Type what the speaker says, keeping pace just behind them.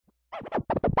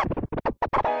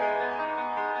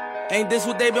Ain't this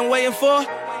what they've been waiting for?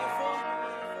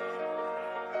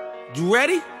 You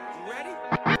ready?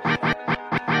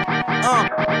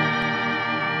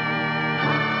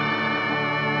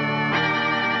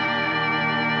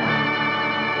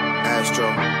 Astro.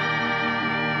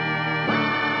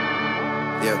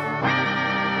 Yeah.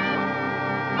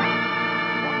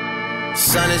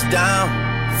 Sun is down,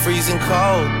 freezing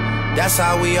cold. That's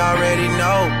how we already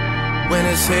know. When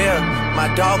it's here, my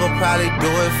dog will probably do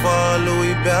it for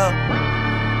Louis Bell.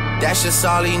 That's just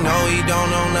all he know, he don't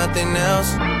know nothing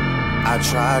else. I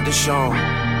tried to show him.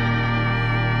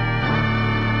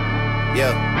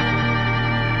 Yeah.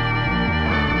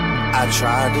 I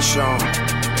tried to show him.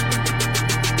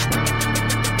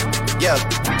 Yeah.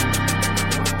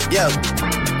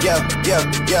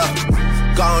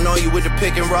 Gone on you with the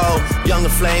pick and roll. Younger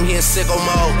Flame, he in sicko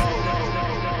mode.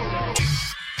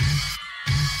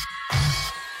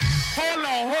 Hold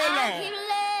on.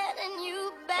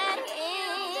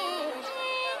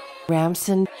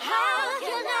 Ramson. How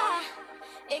can I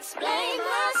explain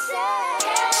myself?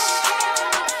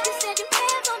 You said you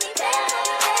care for me,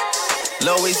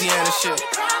 Louisiana shit.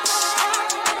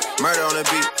 Murder on the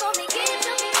beat.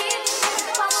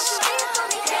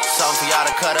 Something for y'all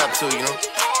to cut up to, you know?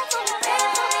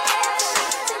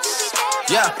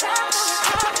 Yeah.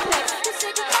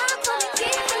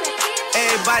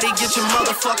 Everybody get your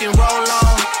motherfucking roll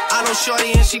on. I know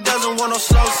shorty and she doesn't want no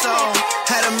slow song.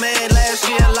 Had a man last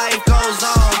year, life goes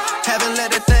on. Haven't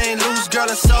let that thing loose, girl,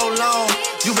 in so long.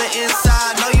 You been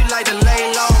inside, know you like to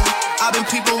lay low. I've been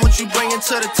peeping what you bringing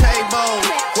to the table.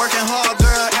 Working hard,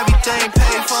 girl, everything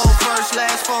paid for. First,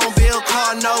 last phone bill,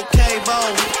 car, no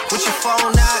cable. With your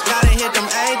phone out, gotta hit them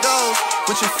angles.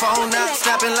 With your phone out,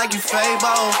 snapping like you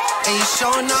Fable. And you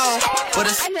showing off, but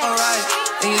it's alright.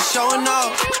 And you showing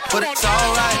off, but it's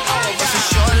alright. It's a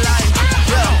short life,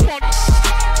 yeah.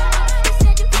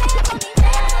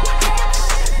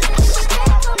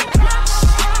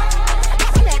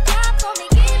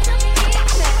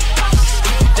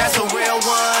 That's a real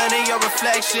one in your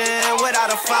reflection.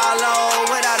 Without a follow,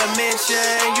 without a mention.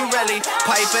 You really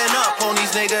piping up on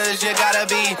these niggas. You gotta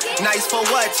be nice for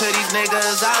what to these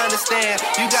niggas? I understand.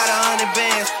 You got 100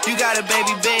 bands, you got a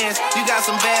baby Benz, you got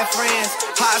some bad friends.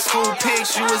 High school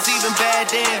pics, you was even bad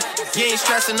then. You ain't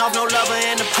stressing off no lover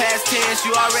in the past tense.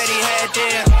 You already had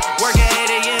them. Work at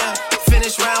 8 a.m.,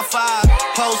 finish round 5.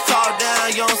 Hoes talk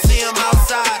down, you don't see them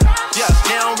outside. Yeah,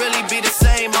 they don't really be the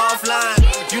same offline.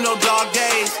 You know dog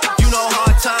days, you know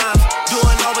hard times.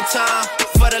 Doing overtime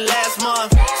for the last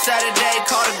month. Saturday,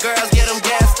 call the girls, get them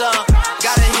gassed up.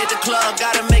 Gotta hit the club,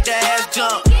 gotta make that ass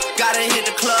jump. Gotta hit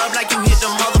the club like you hit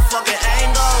the motherfucking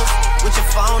angles. With your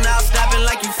phone out, snapping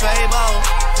like you Fable.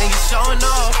 And you showing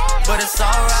off, but it's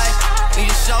alright. And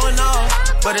you showing off,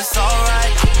 but it's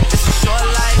alright. It's a short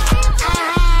life.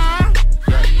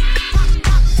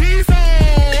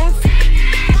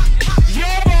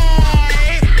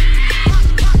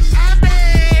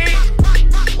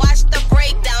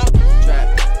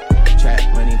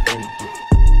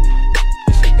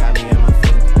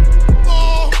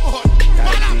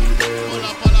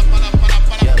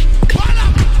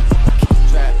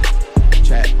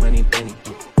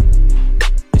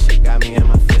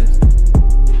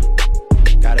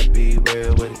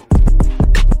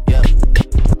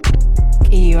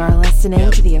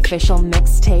 Listening to the official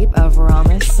mixtape of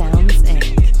Rama Sounds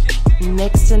Inc.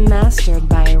 Mixed and mastered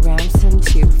by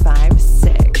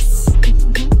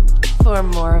Ramson256. For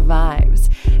more vibes,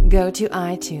 go to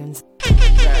iTunes.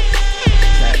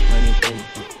 Trap money, baby.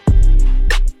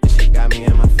 This shit got me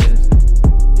in my feelings.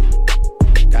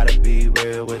 Gotta be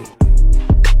real with it.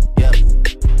 Yeah.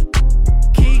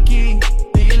 Kiki,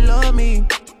 do you love me?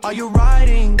 Are you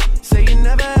riding? Say you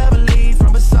never ever leave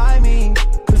from beside me.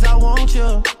 Cause I want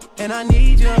you. And I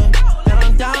need you, and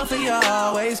I'm down for you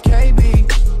always, KB.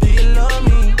 Do you love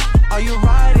me? Are you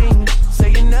riding?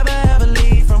 Say you never ever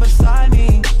leave from beside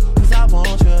me. Cause I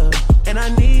want you, and I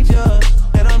need you,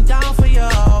 and I'm down for you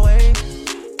always.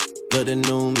 Look, the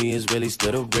new me is really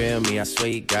still the real me. I swear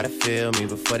you gotta feel me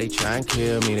before they try and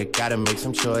kill me. They gotta make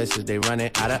some choices, they running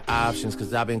out of options.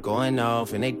 Cause I've been going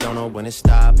off and they don't know when to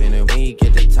stop. And when you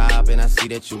get to top and I see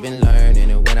that you've been learning.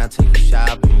 And when I take you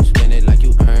shopping, you spend it like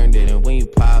you earned it. And when you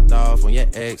popped off on your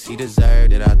ex, he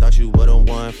deserved it. I thought you would've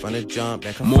won from the jump.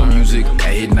 More music at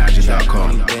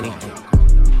HiddenObject.com.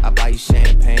 I buy you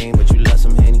champagne, but you love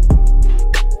some Henny.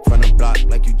 From the block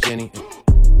like you Jenny.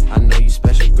 I know you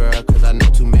special, girl, cause I know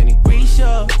too many.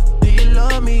 Risha, do you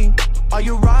love me? Are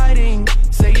you riding?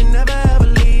 Say you never ever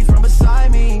leave from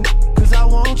beside me. Cause I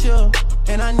want you,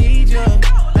 and I need you,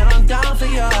 and I'm down for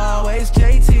you always.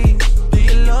 JT, do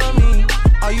you love me?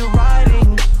 Are you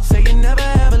riding? Say you never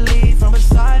ever leave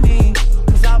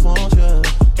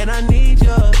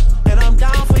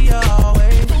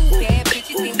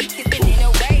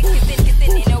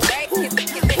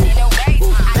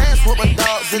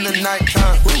dogs in the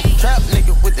nighttime. Trap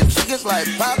nigga with the chickens like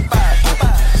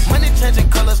Popeye. Money changing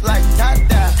colors like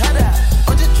tie-dye.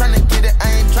 I'm just tryna get it,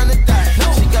 I ain't tryna die.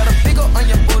 She got a big ol' on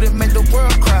your booty, make the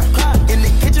world cry. In the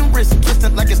kitchen, wrist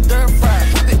twisted like it's stir fry.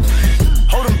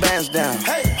 Hold them bands down,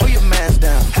 hold your mans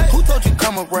down. Who told you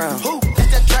come around?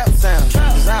 It's that trap sound.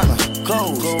 Designer,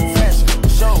 clothes, fashion,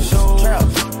 shows, trap,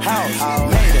 house,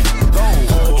 made it, gold.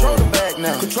 Control the bag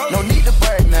now, no need to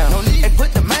brag now. Hey,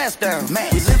 put the mask down,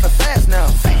 we living fast now.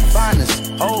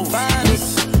 Finest, old,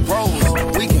 rolls,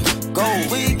 we can go,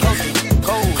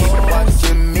 coast,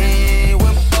 watching me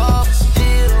when Bob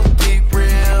still keep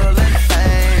real and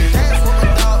fame. Dance with my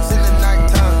dogs in the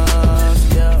nighttime.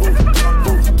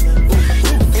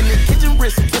 In the kitchen,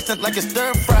 wrist twisted like it's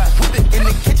stir fry. In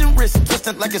the kitchen, wrist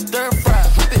twisted like it's stir fry.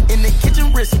 In the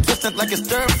kitchen, wrist twisted like it's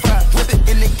stir fry.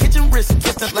 In the kitchen, wrist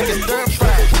twisted like it's stir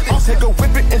fry. Take a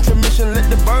whip it, intermission, let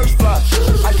the birds fly.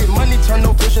 I get money, turn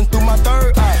no vision through my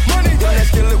third eye. Money, run that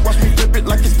skillet, watch me flip it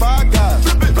like it's Five Guys.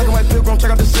 Black and white pilgrim, check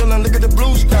out the ceiling, look at the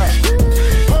blue sky.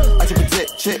 I took a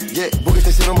jet, check, yeah, boogers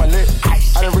they sit on my lip.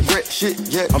 I didn't regret shit,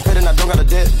 yeah, I'm petting, I don't got a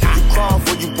debt. You crawl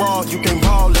for you brawl, you can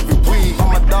ball every week. All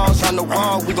my dogs on the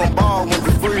wall, we gon' ball when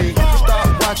we free.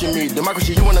 Stop watching me,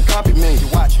 democracy, you wanna copy me.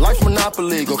 Life's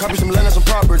Monopoly, go copy some land and some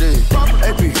property.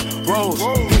 AP, Rose,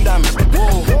 pink diamonds,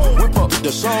 wool, whip up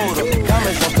the soda,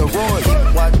 diamonds on steroids.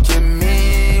 Watching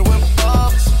me when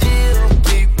Bob still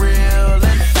keep real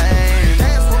and fame.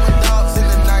 Dance with my dogs in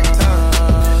the nighttime.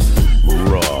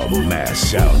 Raw mass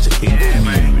sounds in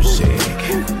music.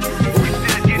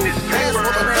 Dance with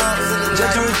my dogs in the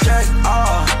Just do a nighttime. check,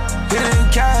 hit it in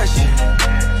cash,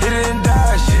 hit it in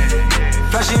dash,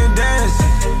 flashy and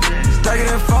dancing, stack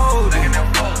it and fold it,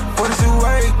 42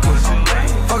 acres,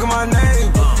 fucking my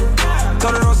neighbor,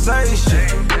 told her don't say shit.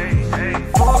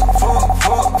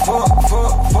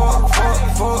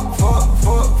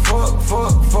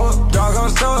 Fuck, dog, I'm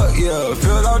stuck, yeah,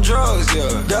 filled out drugs,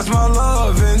 yeah, that's my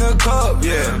love in the cup,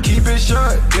 yeah, keep it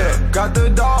shut, yeah, got the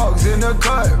dogs in the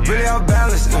cut, really out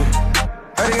balanced,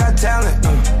 heard they got talent,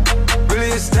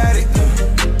 really ecstatic,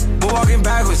 we're walking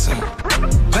backwards,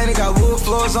 Planet got wood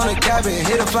floors on the cabin,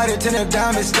 hit a flight attendant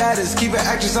diamond status, keep an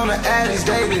actress on the Addies,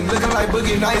 dating, looking like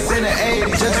Boogie Nights in the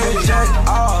 80s, just do a check,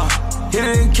 hit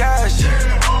it in cash,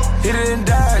 hit it in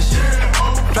dash,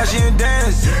 flashy and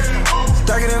dancing,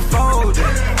 stack it and fold it,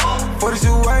 42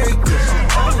 acres,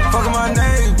 fucking my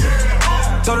neighbor,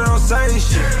 told her don't say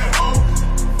shit.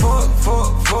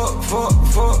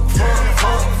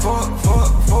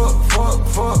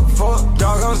 Fuck,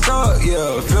 dog, I'm stuck,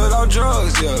 yeah, filled out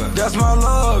drugs, yeah, that's my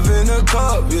love in the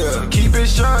cup, yeah, keep it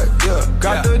shut, yeah,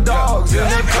 got the dogs in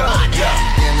the cup,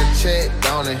 yeah. In the check,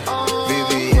 don't it?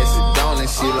 VVS, don't it?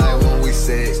 She like when we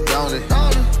sex, don't it?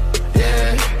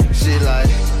 Yeah, she like,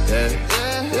 yeah.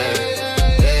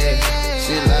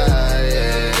 She like,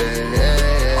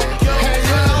 Hey,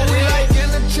 you know we like in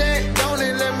the check, don't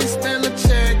it? Let me spend the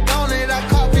check, don't it? I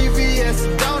call VVS,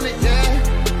 don't it? Yeah.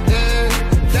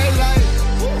 They like,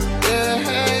 they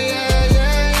like,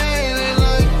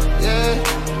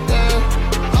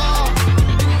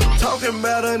 Talking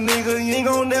about a nigga, you ain't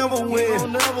gon' never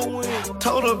win.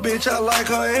 Told a bitch I like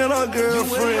her and her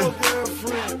girlfriend.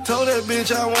 Told that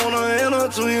bitch I want her and her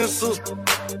twin sister.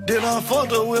 Then I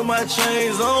fucked her with my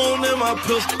chains on and my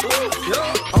pistol.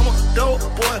 I'm a dope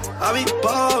boy, I be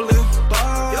ballin'.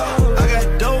 I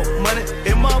got dope money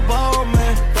in my ball,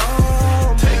 man.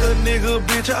 Take a nigga,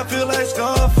 bitch, I feel like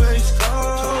Scarface.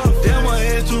 Damn, my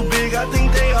head too big, I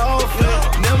think they all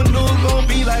fake. Never knew it gon'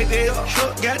 be like that.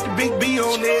 Truck got the big B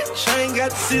on that. Chain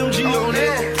got the CMG on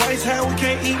that. Price high, we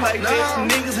can't eat like that.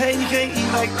 Niggas hate, you can't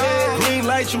eat like that. Green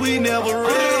light, we never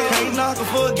red. Can't knock her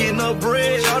for getting her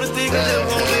bread. All the niggas just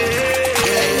want their head.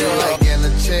 Hey, you like in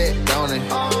the check, don't it?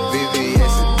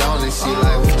 VVS, don't it? She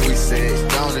like when we sex,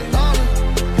 don't it?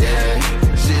 Yeah,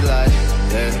 she like,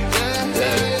 yeah.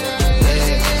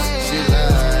 She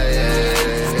like,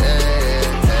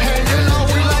 Hey, you know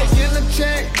we like in the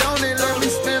check, don't it? Let me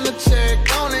spend the check,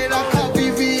 don't it? I call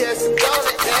VVS, don't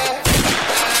it? Yeah.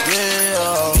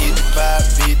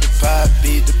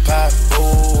 Beat the pot,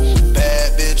 ooh.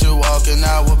 Bad bitch walking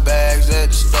out with bags at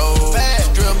the stove.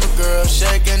 Stripper girl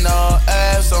shaking all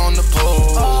ass on the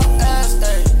pole.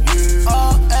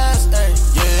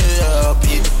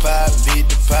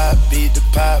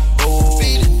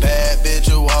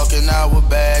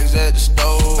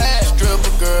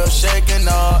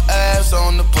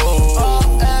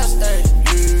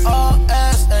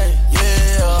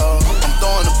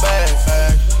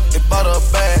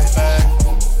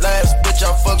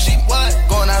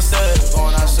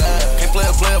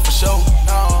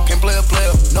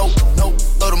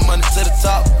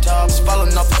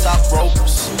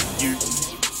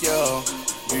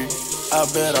 I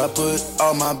bet I put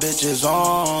all my bitches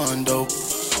on dope.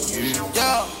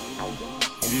 Yeah.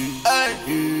 Hey.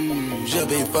 She'll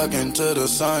be fucking till the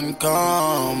sun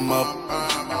come up.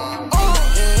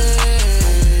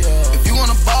 Yeah. If you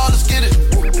wanna ball, let's get it.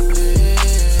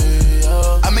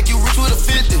 I make you rich with a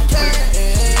 50.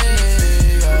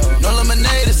 No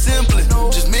lemonade, it's simply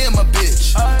just me and my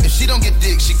bitch. If she don't get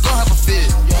dick, she gon' have a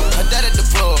fit. Her dad at the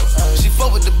floor, she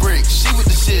fuck with the bricks, she with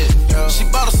the shit. She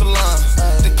bought a salon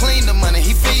to clean the money,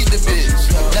 he feed the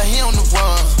bitch. Now he on the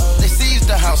run, they seized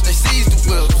the house, they seized the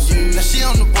whips. Now she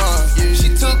on the run, she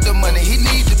took the money, he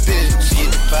need the bitch.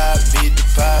 Beat the pop, beat the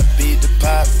pop, beat the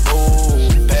pop, oh.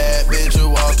 Bad bitch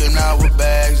walking out with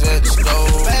bags at the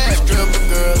store. Stripper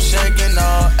girl shaking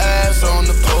all ass on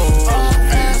the pole.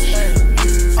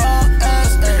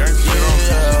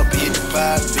 Beat the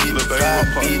pop, beat the pop,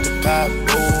 beat the pop,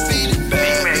 oh.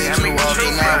 Bad bitch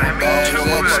walking out with bags at the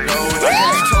store. I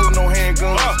can't be told no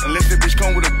handguns unless that bitch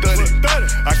come with a 30.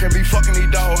 I can't be fucking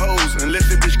these dog hoes unless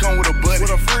that bitch come with a buddy.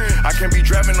 I can't be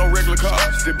driving no regular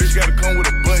cars. That bitch gotta come with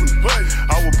a button.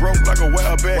 I was broke like a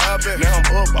wild bat. Now I'm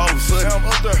up all of a sudden.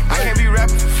 I can't be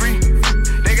rapping for free.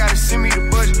 They gotta send me the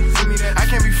budget. I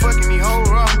can't be fucking these hoes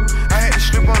raw. I had to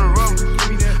slip on the road.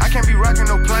 I can't be rocking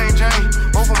no plain Jane.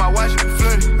 Both of my watches be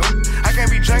flooded. I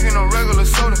can't be drinking no regular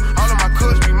soda. All of my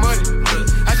cups be muddy.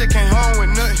 I just came home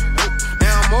with nothing.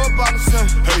 Now I'm up all of a sudden.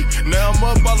 Hey, now I'm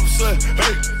up all of a sudden.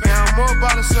 Hey, now I'm up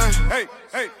all of a sudden. Hey,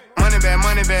 hey. Money bag,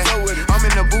 money bag. I'm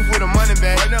in the booth with a money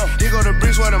bag. Right now. Here go the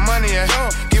bricks where the money at.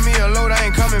 Give me a load, I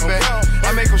ain't coming back.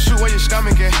 I make them shoot where your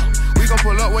stomach at. We gon'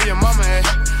 pull up where your mama at.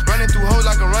 Running through hoes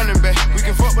like a running back. We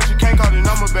can fuck, but you can't call the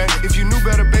number back. If you knew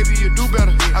better, baby, you do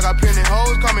better. I got plenty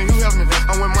hoes, call me Hugh Hefner.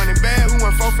 I went money bad, who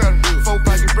went 4 fatter? 4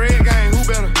 pocket bread, gang, who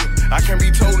better? I can't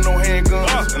be told no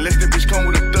handguns unless that bitch come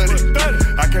with a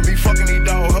 30. I can't be fucking these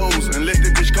dog hoes unless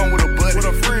that bitch come with a buddy.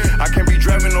 I can't be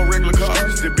driving no regular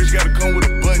cars. That bitch gotta come with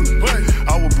a button.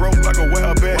 I was broke like a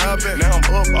wild bat. Now I'm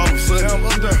up all of a sudden.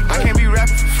 I can't be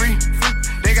rapping for free.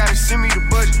 They gotta send me the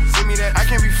budget. Send me that. I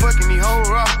can't be fucking these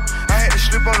hoes raw. I had to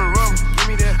slip on the rubber. Give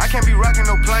me that. I can't be rocking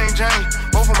no plain Jane.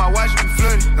 Both of my watches be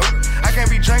flooded. I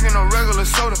can't be drinking no regular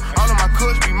soda. All of my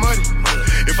cups be muddy.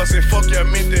 If I said fuck yeah, I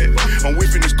meant that. I'm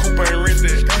whipping this coupe, I ain't rent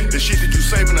that. The shit that you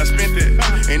saving, I spent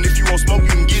that. And if you want smoke,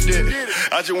 you can get that.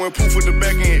 I just went poof with the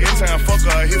back end. Every time fuck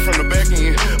her, I hit from the back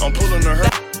end. I'm pulling her.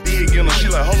 Again, she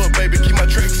like, hold up, baby, keep my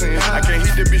tracks in. I can't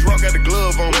hit that bitch, rock got the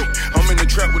glove on me. I'm in the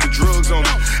trap with the drugs on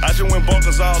me. I just went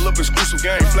bonkers all up, exclusive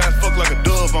game, fly fuck like a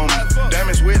dove on me.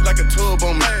 Diamonds wet like a tub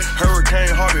on me.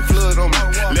 Hurricane Harvey flood on me.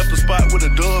 Left the spot with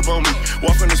a dub on me.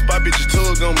 Walk on the spot, bitches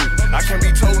tug on me. I can't be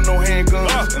told no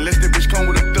handguns unless that bitch come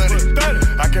with a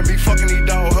 30. I can't be fucking these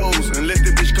dog hoes unless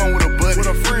that bitch come with a buddy.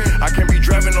 I can't be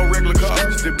driving no regular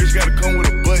cars. That bitch gotta come with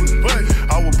a button.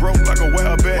 I was broke like a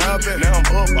wild bat. Now I'm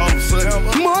up all of a sudden.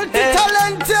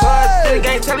 Talented. So the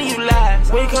game telling you lies.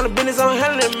 When you come to business, I'm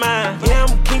handling mine. Yeah,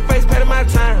 I'm king face, patting my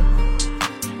time.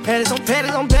 Paddocks on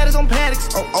paddocks on paddocks on paddocks.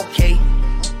 Oh, okay.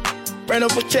 Brand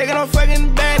up a check and I'm fucking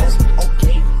the baddest.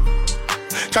 Okay.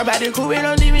 Drop out the coupe and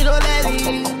don't leave me no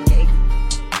daddy. Okay.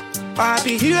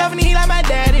 RIP, you have need like my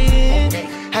daddy. Okay.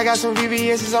 I got some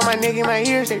VVS's on my neck and my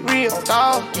ears, they real,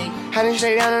 dawg. Okay. I done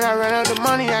straight down and I ran out the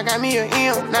money, I got me a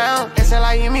M now.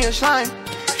 SLI, give me a slime.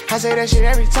 I say that shit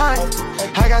every time.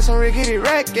 I got some rickety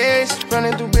rackets,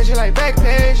 running through bitches like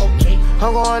Backpage.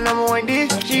 I'm going #1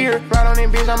 this year. Right on that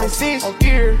bitch, I'm in 6th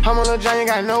gear. I'm a little giant,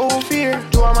 got no fear.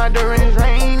 Do all my dirt when it's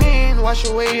raining. Wash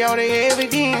away all the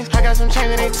evidence. I got some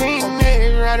chains in they team.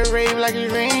 Ride a rave like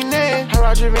it's raining. I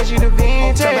rock your bitch, you the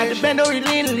vintage. Talk about the bando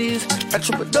relentless. I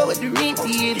triple double with the rent,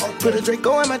 yeah. Put a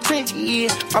Draco in my trench,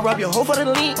 yeah. I rob your hoe for the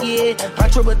link, yeah. I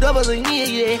triple doubles a year,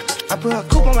 yeah. I put a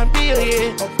coupe on my bill,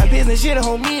 yeah. My business shit a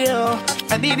whole meal.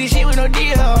 I did this shit with no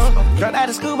deal. Dropped out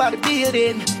of school by the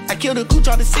building. I killed a cooch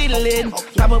on the ceiling.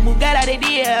 Pop a Bugatti out the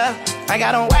deal. I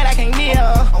got on white, I can't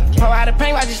kneel. Pour out the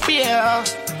paint, watch it spill.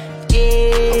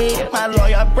 Yeah, my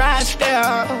lawyer, Brian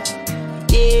Stell.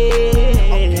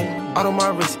 Yeah. Out on my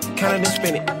wrist, counted and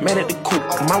spin it. Mad at the coupe,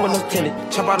 mine with no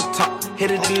tenant. Chop out the top,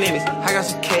 hit it the limits. I got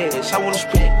some cash, I wanna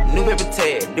spend it. New paper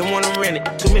tag, didn't wanna rent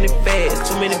it. Too many fads,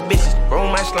 too many bitches. Roll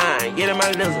my slime, get in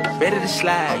my lizard. Ready to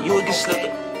slide, you will get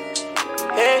slipped.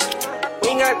 Hey, we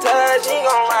ain't got touch, you ain't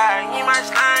gon' ride. You ain't my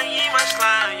slime, you ain't my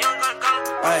slime. You ain't gonna go.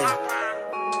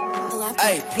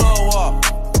 Hey, plug up.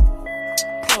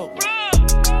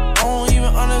 I don't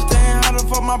even understand how the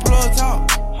fuck my plug talk.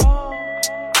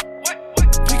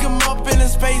 Pick him up in a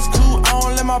space coupe, I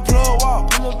don't let my plug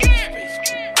walk.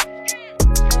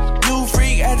 New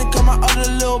freak, had to cut my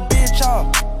other little bitch off.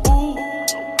 Ooh.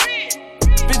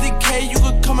 50K, you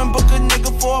could come and book a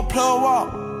nigga for a plug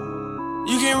walk.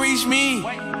 You can reach me.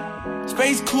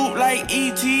 Space coupe like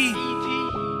E.T.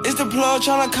 It's the plug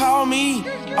tryna call me.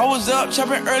 I was up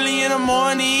chopping early in the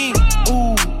morning.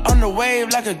 Ooh, on the wave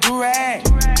like a durag.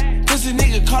 Pussy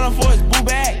nigga calling for his boo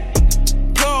bag.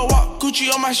 Plug walk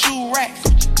Gucci on my shoe rack.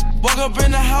 Walk up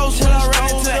in the house till I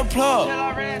ran into the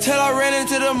plug. Till I ran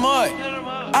into the mud.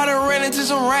 I done ran into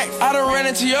some racks. I done ran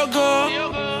into your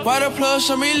girl. Why the plug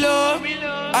show me love?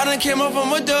 I done came up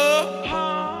from a dub.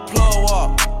 Plug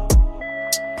walk.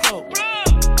 Plug.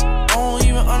 I don't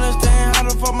even understand how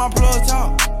the fuck my plug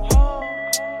talk.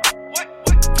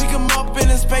 Pick him up in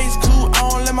a space coupe. I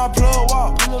don't let my plug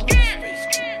walk.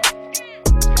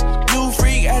 New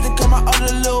freak had to cut my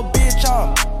other little bitch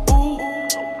off. Ooh.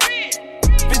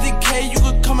 50K, you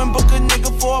could come and book a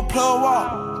nigga for a plug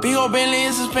walk. Big ol' Bentley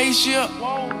is a spaceship.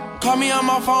 Call me on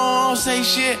my phone, I don't say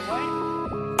shit.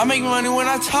 I make money when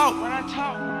I talk.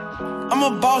 I'm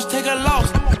a boss, take a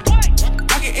loss.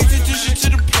 I can introduce you to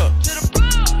the plug.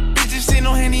 Bitches say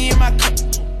no Henny in my cup.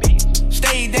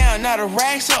 Stay down, now the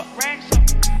racks up.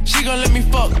 She gon' let me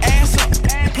fuck ass up.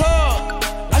 Plug,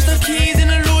 I stuck keys in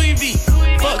the Louis V.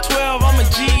 Fuck 12, I'm a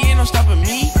G, ain't no stopping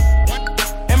me.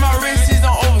 And my wrist is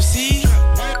on overseas.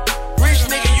 Rich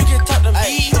nigga, you can talk to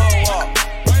me.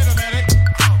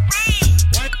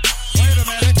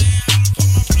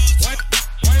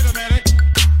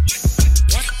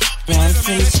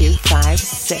 Bronson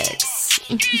 256.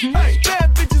 Hey,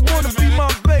 bad bitches wanna be my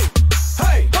babe.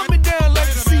 Hey, put me down like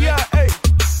the CIA. Hey,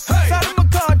 side of my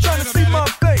car tryna see my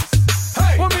face.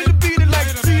 Hey, want me to beat it like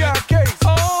the TIKs.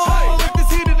 Oh, hey, if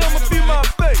it's heated, I'ma be my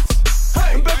face.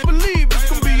 Hey, and best believe it's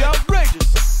gonna be outrageous.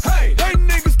 Hey,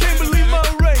 niggas can't believe my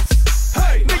race.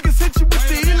 Hey, niggas hit you with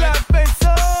the Eli face.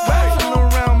 Oh, bouncing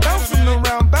around, bouncing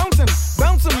around, bouncing,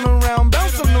 bouncing around,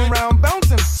 bouncing around,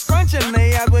 bouncing, scrunching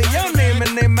they eyes with your name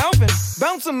and they mouthing.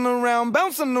 Bouncing around,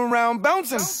 bouncing around,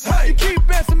 bouncing. Hey, you keep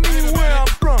asking me where I'm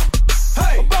from.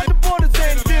 Hey, about the borders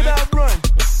and did I run?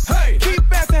 Hey, keep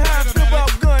asking how I feel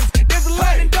about guns. There's a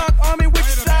light and dark army, which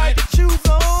side to choose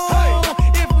on?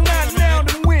 Hey, if not now,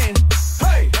 then when?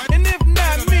 Hey, and if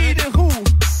not me, then who?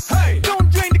 Hey, don't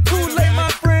drink the Kool-Aid, my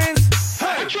friends.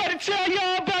 Hey, I try to tell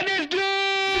y'all about this dude.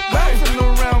 Bouncing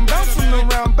around, bouncing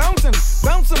around, bouncing,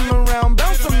 bouncing around,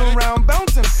 bouncing around,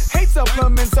 bouncing. Hate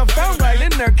supplements I found right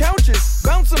in their couches.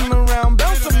 Bouncing around,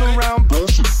 bouncing around,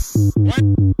 bouncing.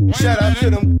 Shout out to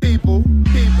them people.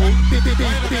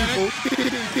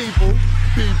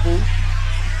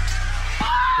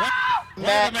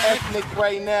 Mad ethnic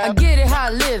right now. I get it how I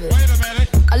live it.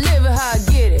 I live it how I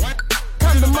get it.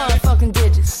 Come the motherfucking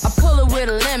digits. I pull it with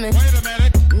a lemon.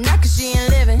 Not cause she ain't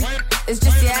living. It's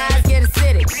just your eyes get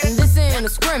acidic. And this ain't a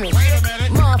scrimmage.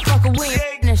 Motherfucker, we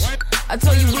ain't finished. I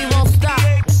told you we won't stop.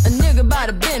 A nigga by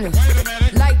the business.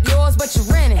 Like yours, but you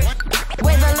rent it.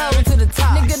 Wave hello to the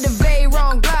top. Nigga, the very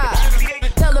wrong glide.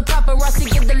 Tell the paparazzi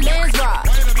get the lens right.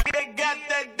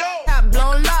 Top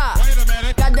blown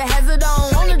live. Got the hazard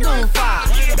on the doom fire.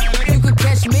 You could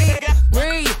catch me,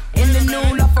 read in the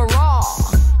new LaFerrari.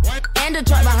 And the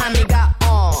truck behind me got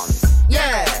arms.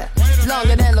 Yeah,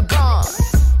 longer than LeBron.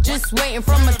 Just waiting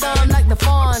from my thumb like the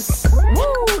fawns.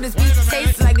 Woo, this beat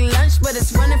tastes like lunch, but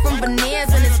it's running from veneers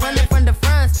and it's running from the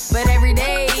fronts. But every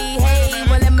day, hey,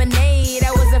 one lemonade.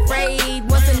 I was afraid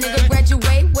once a nigga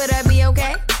graduate, would I be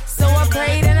okay? So I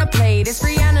prayed and I played. It's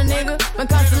Rihanna, nigga. My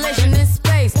constellation in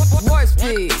space. Warp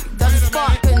speed, doesn't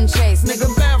spark, couldn't chase.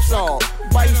 Nigga, bath salt,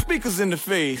 biting speakers in the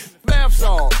face. Bath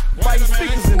salt, biting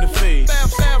speakers in the face.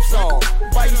 Bath salt,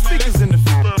 biting speakers in the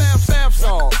face. Bath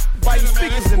salt, biting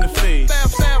speakers in the face.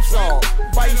 Bath salt,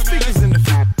 biting speakers in the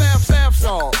face. Bath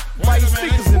salt, biting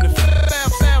speakers in the face.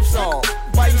 Bath salt,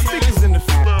 biting speakers in the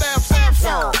face. Bath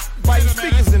salt, biting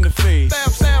speakers in the face.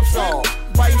 Bath salt,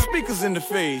 biting speakers in the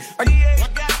face.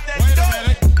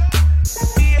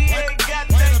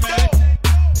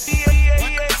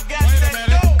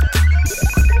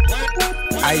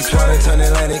 Ice water turn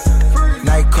Atlantic.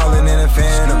 Night calling in a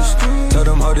phantom. Told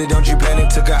them, hold it, don't you panic.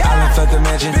 Took an island, left the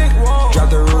mansion. Drop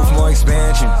the roof, more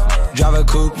expansion. Drive a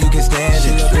coupe, you can stand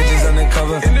it. Bitches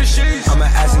undercover. I'm an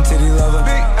ass and titty lover.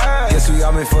 Guess we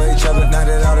all meant for each other. Now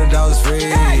that all the dogs free.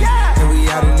 And we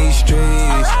out in these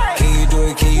streets. Can you do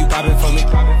it? Can you pop it for me?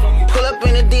 Pull up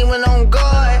in a demon on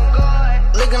guard.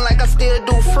 Looking like I still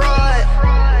do fraud.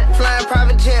 Flying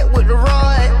private jet with the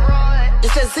rod.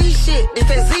 It's that Z shit, it's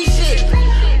that Z shit.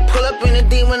 Pull up in a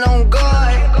demon on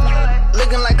guard.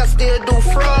 Looking like I still do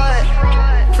fraud.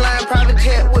 Flying private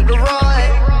jet with the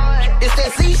rod. It's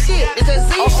that Z shit, it's that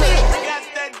Z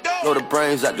shit. Know the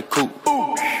brains at the coop.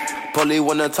 Polly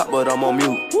one on top, but I'm on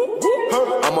mute.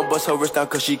 I'ma bust her wrist down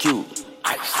cause she cute.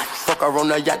 Fuck truck, I run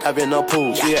the yacht, I've been a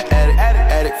pool. She an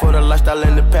addict for the lifestyle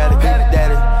and the paddock.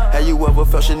 Daddy, have you ever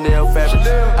felt Chanel fabric?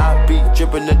 I be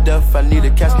dripping to death, I need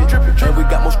a casket. And we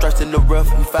got more strikes in the rough,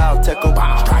 we foul tech em.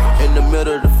 In the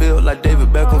middle of the field like David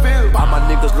Beckham. All my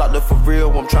niggas locked up for real,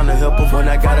 I'm tryna help them. When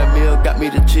I got a meal, got me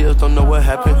the chills, don't know what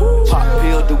happened. Pop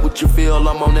pill, do what you feel,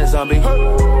 I'm on that zombie.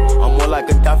 I'm more like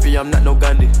a Gaddafi, I'm not no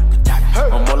Gandhi.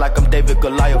 I'm more like I'm David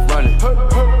Goliath running.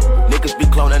 Niggas be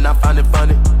cloning, I find it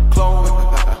funny. Clone,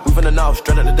 we finna know,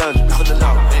 straight out the dungeon.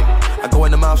 I go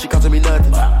in the mouth, she costing me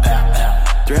nothing.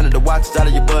 300 the watch is out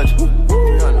of your budget.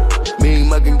 Mean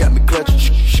muggin' got me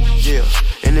clutching. Yeah,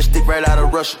 and this stick right out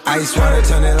of Russia. Ice water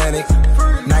turn Atlantic.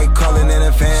 Night calling in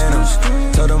a phantoms.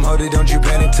 Told them, hold it, don't you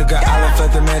panic. Took an island,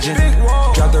 left the mansion.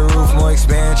 Drop the roof, more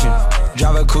expansion.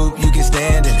 Drive a coupe, you can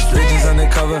stand it. Bridges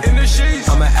undercover.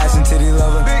 I'm an ass and titty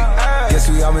lover. Guess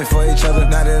we all meant for each other.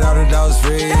 Now that all the dogs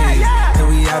free, and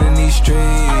we out in these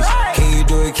streets. Can you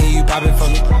do it? Can you pop it for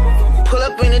me? Pull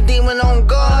up in a demon on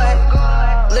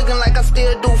guard. Looking like I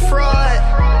still do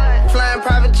fraud. Flying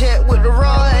private jet with the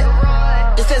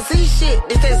rod. It's that Z shit,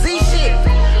 it's that Z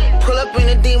shit. Pull up in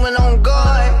a demon on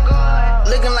guard.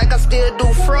 Looking like I still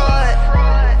do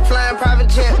fraud. Flying private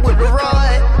jet with the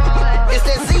rod. It's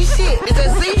that Z shit, it's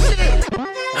that Z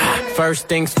shit. First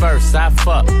things first, I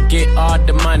fuck, get all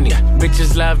the money.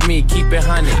 Bitches love me, keep it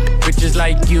honey. Bitches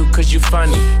like you, cause you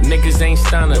funny. Niggas ain't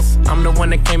stunners. I'm the one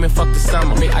that came and fucked the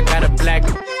summer. I got a black,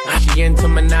 she into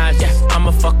Minaj.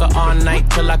 I'ma fuck her all night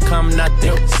till I come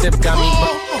nothing. Sip got me,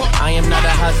 I am not a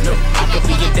hustler. I could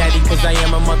be your daddy cause I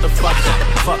am a motherfucker.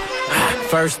 Fuck.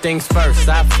 First things first,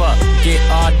 I fuck, get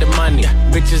all the money.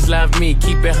 Bitches love me,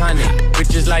 keep it honey.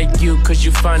 Bitches like you, cause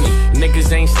you funny.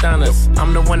 Niggas ain't stunners.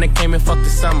 I'm the one that came and fucked the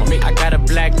summer. I got a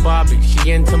black Barbie,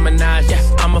 she into Minaj.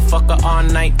 I'ma fuck her all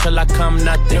night till I come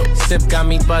nothing. Sip got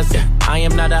me buzzing, I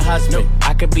am not a husband.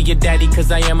 I could be your daddy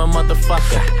cause I am a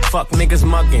motherfucker. Fuck niggas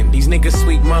mugging, these niggas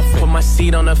sweet muffin. Put my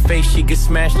seed on her face, she get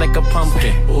smashed like a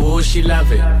pumpkin. Ooh, she love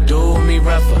it, do me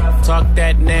rougher. Talk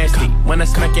that nasty, when I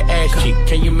smack your ass cheek.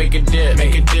 Can you make it dip?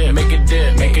 Make it dip, make it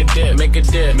dip, make it dip, make it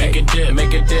dip, make it dip,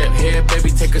 make it dip. Here, baby,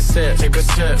 take a sip, take a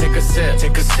sip, take a sip,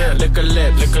 take a sip. Lick a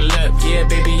lip, lick a lip. Yeah,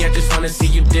 baby, I just wanna see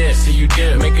you dip, see you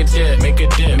dip. Make it dip, make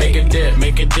it dip, make it dip,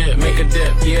 make it dip, make it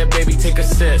dip. Yeah, baby, take a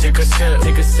sip, take a sip,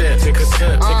 take a sip, take a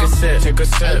sip, take a sip, take a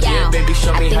sip. Yeah, baby,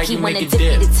 show me how you make it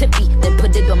dip. The tippy, then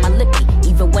put it on my lippy.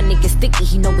 Even when it gets sticky,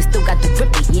 he know we still got the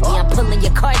grippy. Yeah, I'm pulling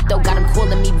your card though, got him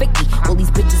calling me Vicky. All these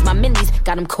bitches my minis,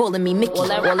 got him calling me Mickey. All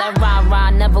that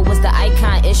rah-rah never was the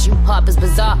icon issue. Harper's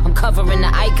Bazaar, I'm covering the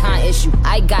icon issue.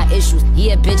 I got issues,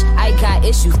 yeah bitch, I got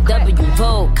issues. W,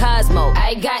 Vogue, Cosmo,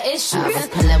 I got issues. I was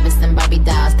pulling with some Barbie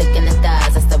dolls, sticking the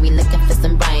stars. I said we looking for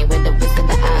some brain with the whisk of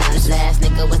the eyes. Last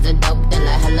nigga was a dope dealer,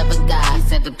 hell of a guy. He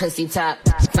said the pussy top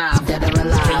 5, dead or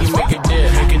alive. Can you make it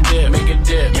dip, make it dip, make it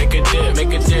dip, make it dip,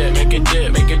 make it dip, make it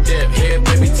dip, make it dip. Here,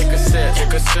 baby, take a sip,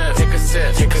 take a sip, take a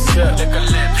sip, take a sip. Lick a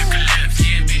lip, lick a lip.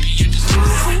 Yeah, baby, you just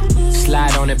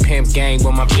slide on the pimp gang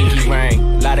with my pinky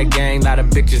ring. Lot of gang, lot of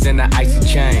bitches in the icy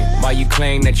chain. While you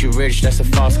claim that you rich, that's a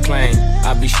false claim.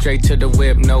 I be straight to the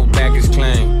whip, no baggage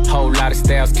claim. Whole lot of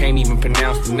styles, can't even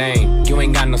pronounce the name. You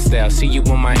ain't got no style, see you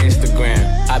on my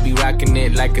Instagram. I be rocking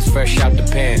it like it's fresh out the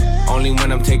pan. Only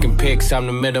when I'm taking pics, I'm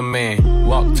the middleman.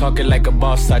 Walk talking like a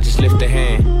boss, I just lift a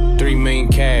hand. 3 million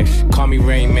cash, call me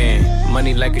Rain Man.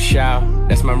 Money like a shower,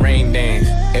 that's my rain dance.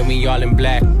 And we all in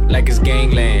black, like it's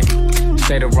gangland.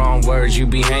 Say the wrong words, you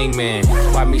be hangman.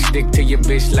 Why me stick to your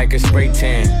bitch like a spray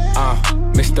tan?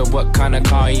 Mister, what kind of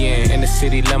car you in the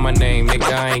city, love my name,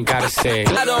 nigga, I ain't gotta say it.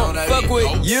 I don't fuck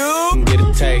with you. She can get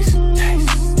a taste.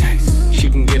 She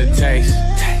can get a taste.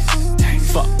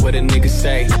 Fuck what a nigga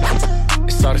say.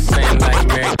 It's all the same like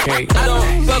Mary Kate. I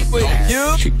don't fuck with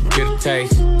you. She can get a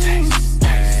taste.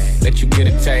 Let you get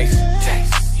a taste.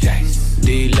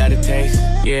 Do you love the taste?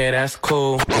 Yeah, that's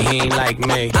cool. He ain't like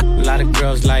me. A lot of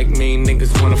girls like me,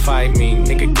 niggas wanna fight me.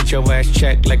 Nigga, get your ass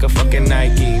checked like a fucking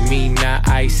Nike. Me not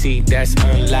icy, that's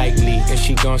unlikely. And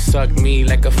she gon' suck me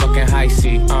like a fucking high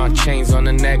C. Chains on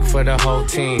the neck for the whole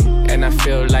team. And I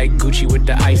feel like Gucci with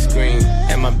the ice cream.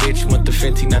 And my bitch want the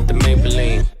Fenty, not the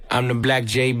Maybelline. I'm the black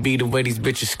JB, the way these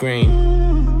bitches scream.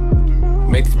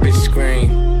 Make this bitch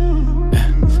scream.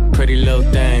 Pretty little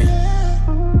thing.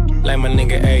 Like my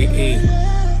nigga AE.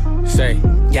 Say,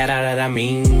 yada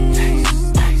mean.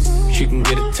 She can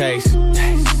get a taste.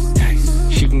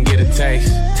 She can get a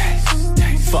taste.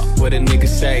 Fuck what a nigga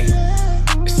say.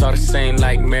 It's all the same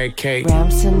like Mary Kate.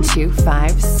 Ramson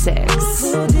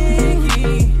 256.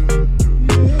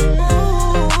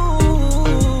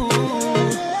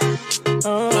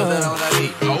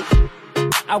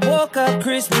 I woke up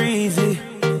Chris Breezy.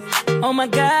 Oh my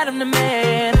God, I'm the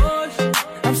man.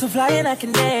 fly and I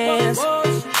can dance.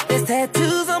 There's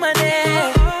tattoos on my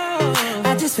neck.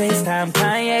 I just FaceTime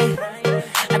Kanye.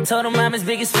 I told him I'm his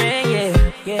biggest fan,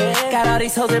 yeah. Got all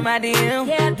these hoes in my DM.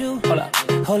 Yeah, I do. Hold up.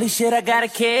 Holy shit, I got a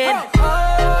kid.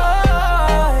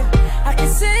 I can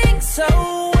sing so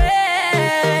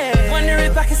well. Wonder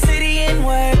if I can say the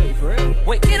N-word.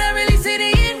 Wait, can I really say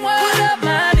the N-word? What up,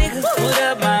 my nigga? What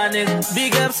up, my nigga?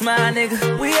 Big ups, my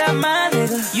nigga. We are my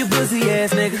nigga. You pussy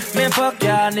ass nigga. Man, fuck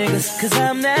y'all niggas. Cause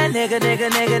I'm that nigga.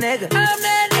 I'm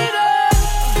that nigga.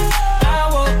 I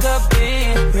woke up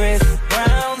in Chris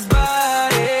Brown's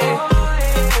body.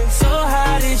 So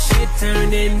how this shit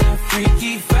turned into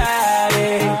Freaky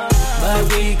Friday.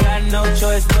 But we got no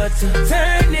choice but to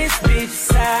turn this bitch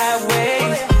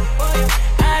sideways.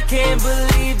 I can't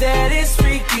believe that it's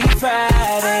Freaky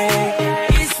Friday.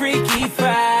 It's Freaky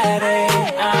Friday.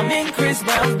 I'm in Chris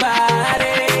Brown's body.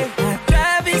 I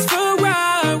drive his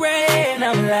Ferrari and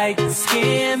I'm like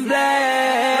skin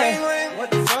black.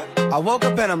 What the fuck? I woke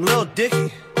up and I'm Lil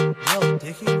Dicky. Lil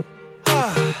Dicky?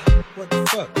 What the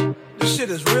fuck? This shit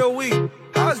is real weak.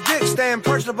 How's Dick staying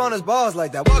perched up on his balls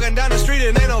like that? Walking down the street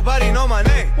and ain't nobody know my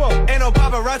name. Whoa. Ain't no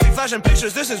paparazzi flashing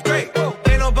pictures, this is great. Whoa.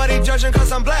 Ain't nobody judging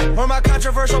cause I'm black or my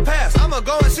controversial past. I'ma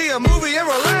go and see a movie and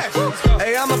relax.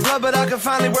 Hey, I'm a blood but I can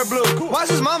finally wear blue. Cool. Why's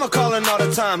his mama calling all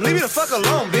the time? Leave me the fuck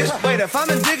alone, bitch. Wait, if I'm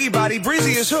in Diggy Body,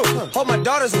 Breezy is who? Hope my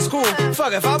daughter's in school.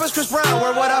 Fuck, if I was Chris Brown,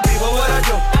 where would I be? What would I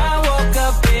do? I woke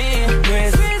up in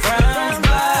Chris Brown's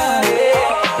body.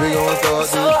 We gon' start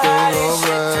this thing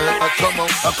alright. Come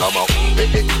on.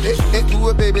 Do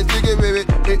it, baby, stick it, baby.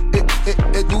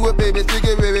 Do it, baby, stick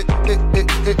it, baby.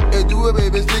 Do it,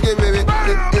 baby, stick it, baby.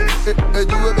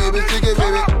 Do it, baby, stick it,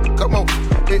 baby. Come on.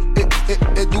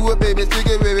 Do it, baby, stick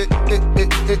it, baby.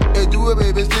 Do it,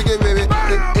 baby, stick it, baby.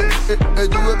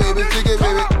 Do it, baby, stick it,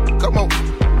 baby. Come on.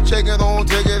 Check it on,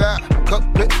 check it out.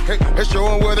 Let's show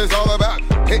 'em what it's all about.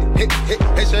 Hey,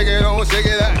 shake it on, shake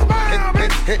it out.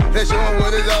 Let's show 'em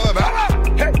what it's all about.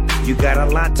 You got a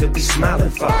lot to be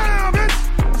smiling for.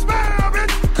 Smile,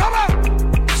 bitch, come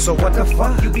on. So what the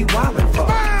fuck you be wildin' for?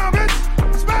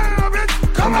 Smile,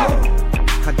 bitch, come on.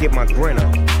 I get my grin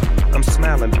on. I'm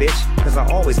smiling, bitch, cause I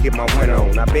always get my win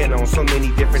on. I've been on so many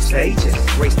different stages.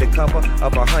 Graced the cover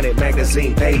of 100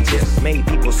 magazine pages. Made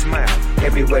people smile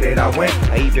everywhere that I went.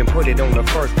 I even put it on the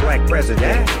first black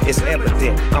president. It's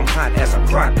evident I'm hot as a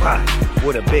crock pot.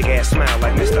 With a big ass smile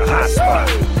like Mr. Hot Spot.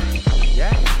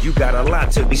 You got a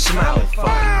lot to be smiling for.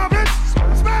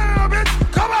 Smile,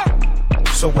 bitch, come on.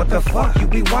 So what the fuck you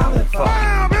be wildin' for?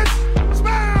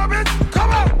 Smile, bitch,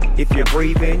 come on. If you're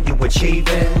breathing, you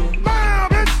achieving. Smile,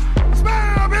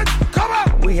 bitch, come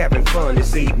on. We having fun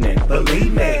this evening,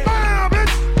 believe me.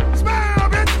 Smile,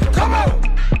 bitch, come on.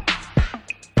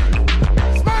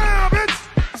 Smile, bitch,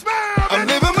 I'm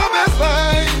living my best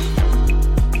life.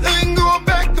 I ain't going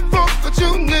back and forth with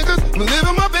you niggas. I'm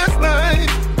living my best life.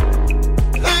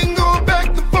 I ain't going back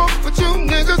and forth with you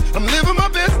niggas. I'm living my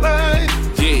best life.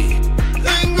 Yeah. I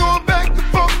ain't going back and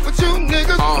forth with you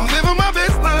niggas. I'm living my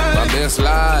best life. My best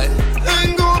life. I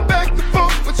ain't going back and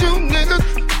forth with you niggas.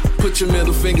 Put your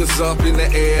middle fingers up in the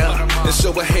air and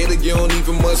show a hater you don't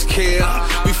even much care.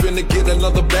 We finna get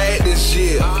another bag this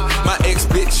year. My ex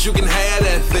bitch, you can have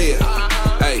that there.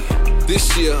 Hey,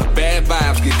 this year, bad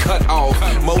vibes get cut off.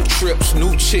 More trips,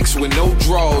 new chicks with no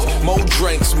draws. More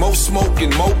drinks, more smoking,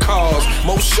 more cars.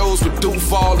 More shows with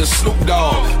Duval and Snoop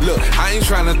Dogg. Look, I ain't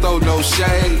tryna throw no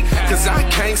shade, cause I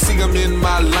can't see them in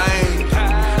my lane.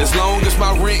 As long as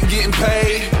my rent getting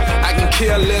paid, I can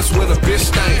care less where the bitch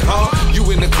think, huh?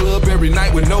 You in the club every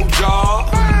night with no job.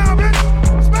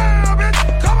 Smile,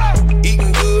 bitch, come on.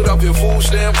 Eating good off your food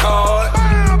stamp card.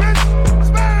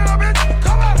 Smile, bitch,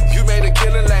 come on. You made a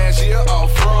killing last year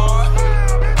off fraud.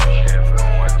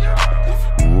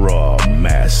 Raw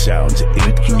Mass Sounds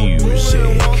Inc.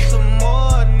 Music.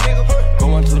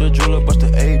 Going to the jeweler, bust the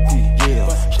AP, yeah.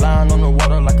 Sliding on the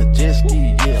water like a jet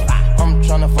ski, yeah. I'm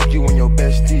tryna fuck you and your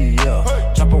bestie,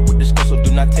 yeah. Chopper with this girl, so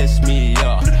do not test me,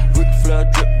 yeah. Ric Flair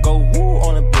drip, go woo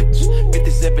on a bitch.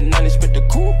 5790, spent the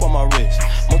coupe on my wrist.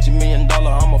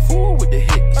 Multi-million-dollar, I'm a fool with the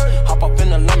hits. Hop up in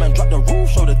the lemon, drop the roof,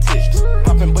 show the tits.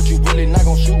 Poppin', but you really not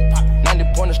gon' shoot. 90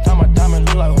 pointers, time my diamond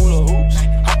look like hula hoops.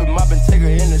 Hoppin', moppin', take her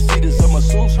in the seats of my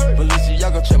suits.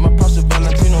 Balenciaga, check my purse,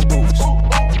 Valentino boots.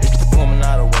 Woman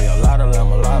out of way, a lot of them,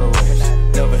 a lot of race.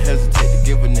 Never hesitate to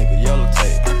give a nigga yellow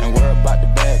tape. And worry about the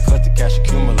bag, cause the cash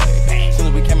accumulate. Soon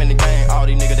as we came in the game, all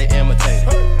these niggas, they imitated.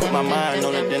 Put my mind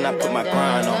on it, then I put my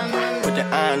grind on it. Put the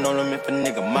iron on them if a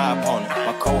nigga my opponent.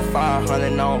 My code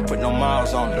 500, I don't put no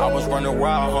miles on it. I was running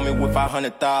wild, homie, with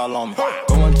 500,000 on me.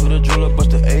 Going to the jeweler,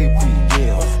 bust the AP,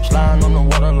 yeah. Sliding on the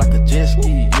water like a jet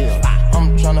ski, yeah.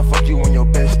 I'm tryna tryna fuck you on your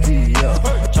bestie,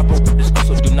 yeah. Chopper with this gun,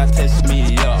 so do not test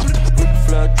me, yeah. Rick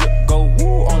flood drip, go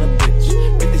woo on a bitch.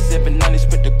 5790,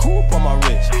 spit the coupe on my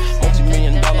wrist.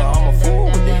 Multi-million dollar, I'm a fool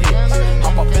with the hits.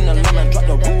 Hop up in the lemon, drop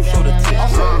the roof, show the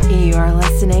tips. You are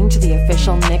listening to the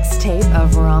official mixtape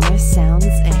of Rama Sounds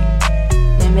Inc.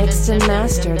 Mixed and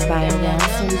mastered by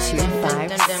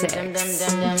Ransom256.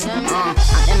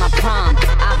 I'm in my prime,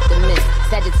 optimist.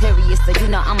 Sagittarius, so you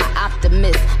know I'm an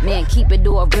optimist. Man, keep it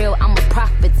all real, I'm a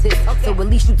prophetess. So at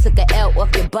least you took a L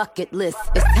off your bucket list.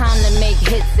 It's time to make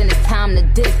hits and it's time to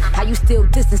diss. How you still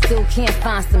diss and still can't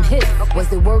find some hits?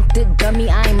 Was it worth it, dummy?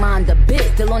 I ain't mind a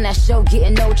bit. Still on that show,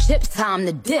 getting no chips, time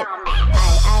to dip.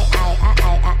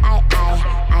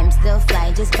 I'm still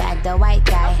fly, just bag the white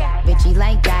guy. Richie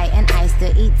like guy, and I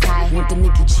still eat Thai. Want the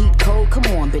Nicki cheat code? Come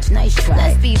on, bitch, nice try.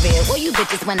 Let's be real, all you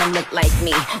bitches wanna look like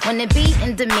me. Wanna be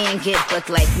in demand, get booked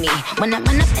like me. Wanna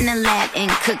run up in the lab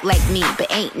and cook like me.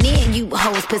 But ain't near you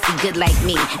hoes pussy good like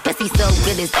me. Pussy so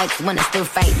good his ex wanna still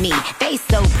fight me. Face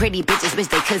so pretty, bitches wish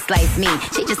they could slice me.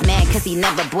 She just mad cause he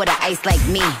never bought a ice like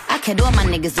me. I cut all my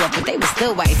niggas off, but they would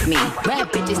still wife me.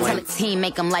 Rap bitches tell a team,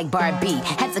 make them like Barbie.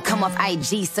 Had to come off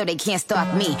IG so they can't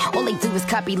stalk me. All they do is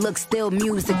copy, look, still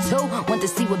music too. Want to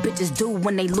see what bitches do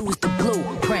when they lose the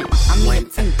blueprint. I mean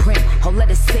an imprint, oh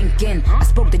let it sink in. I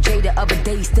spoke to Jay the other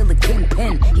day, he's still a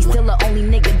kingpin. He's still the only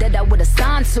nigga that I would've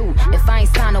signed to. If I ain't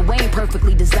signed a Wayne,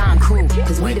 perfectly designed crew.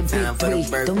 Cause we the big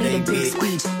three, don't need a big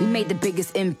speech. We made the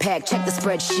biggest impact, check the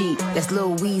spreadsheet. That's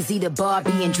Lil Weezy, the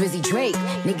Barbie, and Drizzy Drake.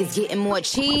 Niggas getting more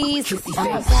cheese, I'm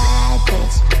a bad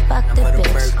bitch, fuck the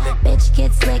bitch. Bitch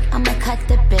get slick, I'ma cut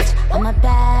the bitch. I'm a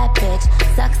bad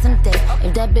bitch, suck some dick.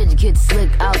 If that bitch gets slick,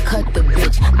 I'll cut the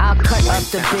bitch. I'll cut up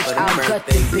the bitch, I'll gut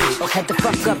the bitch. Had to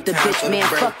fuck up the bitch, man,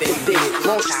 fuck the bitch.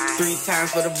 Whoa. 3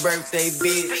 times for the birthday,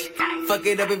 bitch. Fuck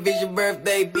it up if it's your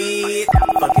birthday, bitch.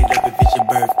 Fuck it up if it's your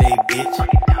birthday, bitch.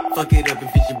 Fuck it up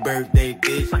if it's your birthday,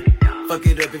 bitch. Fuck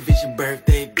it up if it's your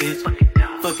birthday, bitch.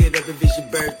 Fuck it up if it's your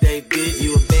birthday, bitch.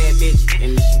 You a bad bitch,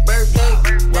 and it's your birthday.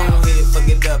 Go ahead, fuck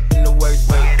it up in the worst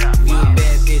way. You a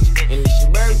bad bitch, and it's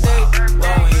your birthday. Go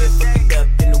ahead, fuck it up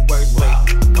in the worst way.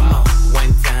 Come on,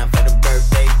 1 time for the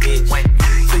birthday, bitch.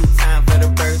 2 times for the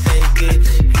birthday, bitch.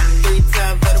 3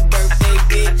 times for the birthday,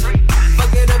 bitch.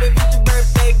 Fuck it up if it's your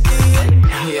birthday, bitch.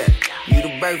 Yeah, you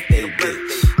the birthday,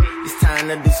 bitch. It's time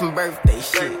to do some birthday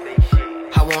shit.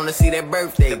 I wanna see that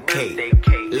birthday cake.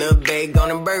 Lil' babe on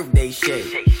a birthday shake.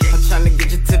 I'm tryna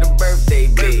get you to the birthday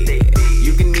bed.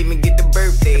 You can even get the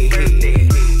birthday head.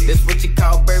 That's what you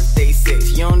call birthday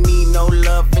sex. You don't need no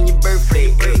love from your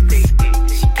birthday ex.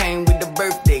 She came with the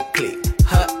birthday click.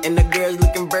 Her and the girls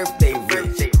looking birthday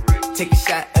rich. Take a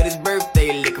shot of this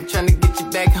birthday lick. I'm tryna get you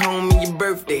back home in your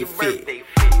birthday fit.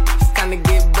 It's time to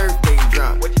get birthday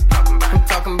drunk. I'm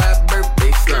talking about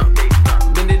birthday slump.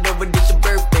 Bend it over, this your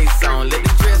birthday song. Let the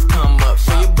dress come up,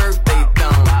 show your birthday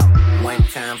thong. 1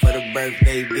 time for the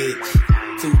birthday bitch.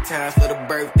 2 times for the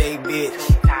birthday bitch.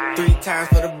 3 times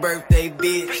for the birthday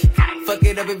bitch. Fuck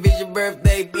it up if it's your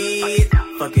birthday bitch.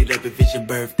 Fuck it up if it's your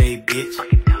birthday bitch.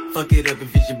 Fuck it up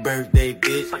if it's your birthday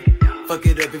bitch. Fuck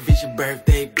it up if it's your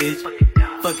birthday bitch.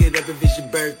 Fuck it up if it's your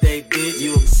birthday bitch.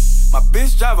 You my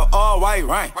bitch drive a all white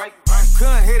rank.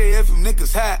 Couldn't hit it if you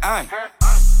niggas had aim.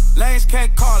 Lanes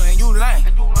can't call and you lame.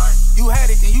 You had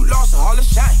it and you lost all the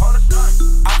shine.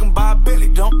 I can buy a Billy,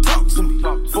 don't talk to me.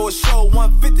 For a show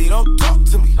 150, don't talk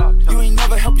to me. You ain't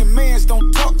never help your mans,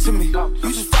 don't talk to me.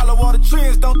 You just follow all the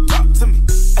trends, don't talk to me.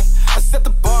 I set the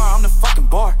bar, I'm the fucking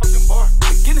bar.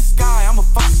 Look in the sky, I'm a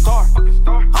fucking star.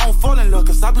 I don't fall in love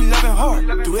cause I be loving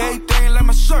hard. Do everything like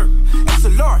my shirt, it's a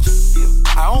large.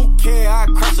 I don't care, I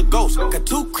crush a ghost. Got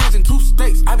 2 cribs and 2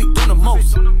 states, I be doing the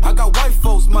most. I got white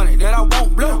folks money that I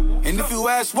won't blow. And if you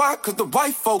ask why, cause the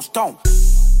white folks don't.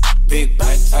 Big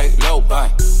bank, tight, low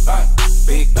bank, bank.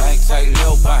 Big bank, tight,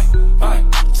 low bank,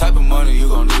 bank. Type of money you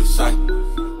gon' need to sight.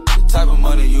 The type of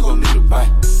money you gon' need to buy.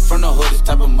 From the hood, this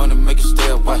type of money make you stay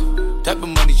away. Type of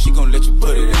money she gon' let you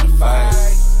put it in the fight.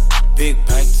 Big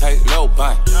bank, tight, low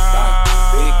bank, bank.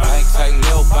 Big bank, tight,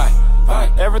 low bank,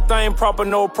 bank. Everything proper,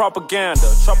 no propaganda.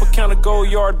 Tropicana gold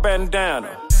yard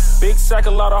bandana. Big sack,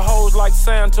 a lot of hoes like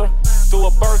Santa. Threw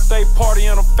a birthday party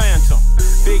in a phantom.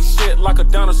 Big shit like a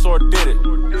dinosaur did it.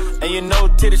 And you know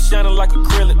titties shining like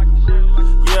acrylic.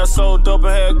 Yeah, so dope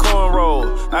and had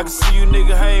cornrow. I can see you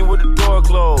nigga hang with the door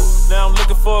closed. Now I'm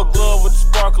looking for a glove with a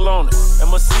sparkle on it. And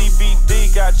my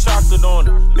CBD got chocolate on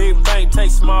it. Big bank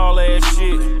take small ass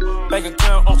shit. Bank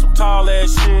account on some tall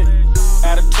ass shit.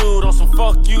 Attitude on some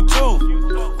fuck you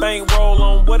too. Bank roll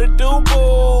on what it do,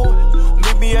 boo.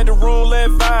 Meet me at the roulette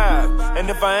vibe. And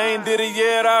if I ain't did it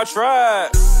yet, I'll try.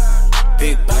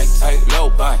 Big bank, tight, low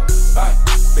bank, bank.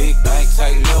 Big bank,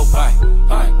 take little bank.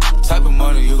 Type of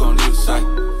money you gon' need a sight.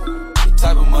 The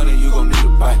type of money you gon' need a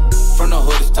buy. From the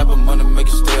hood, this type of money make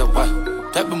you stay away.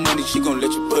 Type of money she gon'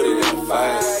 let you put it in the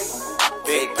fight.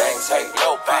 Big bank, take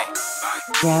little bank.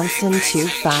 Ramson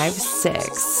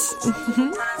 256.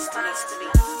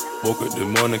 Woke up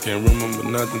this morning, can't remember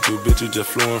nothing. 2 bitches just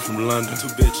flowing from London. 2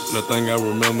 bitches. Nothing I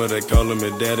remember, they calling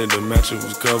me daddy. The mattress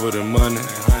was covered in money.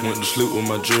 Went to sleep with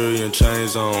my jewelry and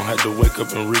chains on. Had to wake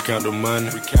up and recount the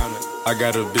money. I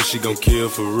got a bitch, she gon' kill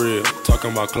for real.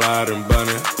 Talking about Clyde and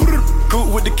Bunny. Cool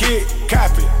with the kid,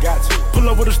 copy. Got to. Pull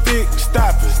up with a stick,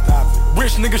 stop it.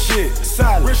 Rich nigga shit,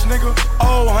 solid. Rich nigga,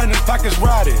 old honey pockets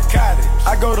rotted.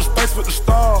 I go to space with the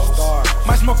stars.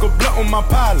 Might smoke a blunt with my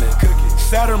pilot.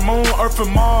 Saturn, Moon, Earth,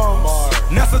 and Mars.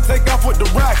 NASA take off with the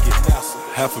rocket.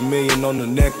 $500,000 on the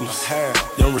necklace.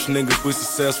 Young rich niggas, we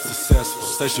successful.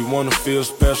 Say she wanna feel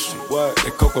special. What?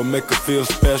 That Coco make her feel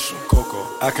special.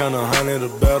 I count 100 or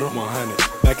better.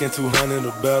 100. Back in 200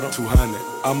 or better. 200.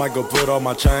 I might go put all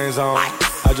my chains on.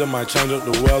 I just might change up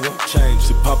the weather.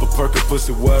 She pop a perk and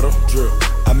pussy wetter. Drip.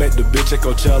 I met the bitch at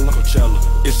Coachella.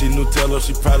 If she knew tell her,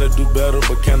 she probably do better.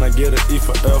 But can I get an E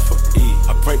for effort? E.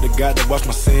 I pray to God to wash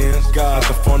my sins. God,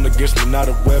 the formed against me, not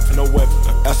a weapon. No weapon.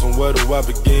 Ask him where do I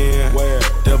begin? Where?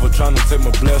 Devil trying to take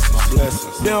my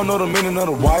blessings. They don't know the meaning of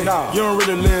the white. You don't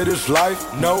really live this life.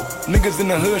 No. Niggas in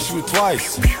the hood shoot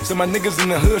twice. Say my niggas in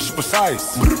the hood shoot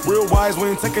precise. Real wise, we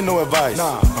ain't taking no advice.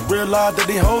 I realize that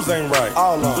these hoes ain't right.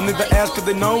 Don't need to ask cause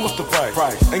they know what's the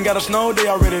price. Ain't gotta snow, they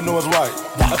already know it's right.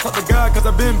 I talk to God cause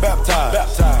I been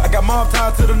baptized. I got mob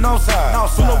tied to the north side.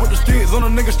 Pull up with the sticks on a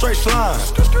nigga straight slime.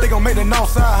 They gon' make the north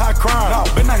side high crime.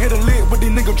 Been I hit a lid with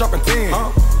these niggas dropping 10.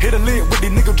 Hit a lid with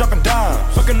these niggas dropping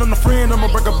dimes. Fucking on the friend,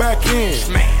 I'ma break her back in.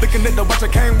 Looking at the watch, I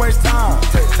can't waste time.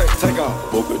 Take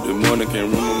off. Woke up this morning, can't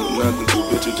remember nothing. 2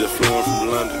 bitches just flowing from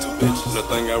London. 2 bitches.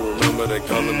 Nothing I remember, they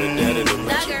calling me daddy. The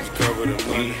mattress was covered in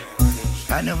money.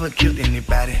 I never killed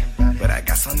anybody, but I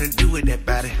got something to do with that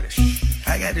body.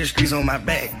 I got the streets on my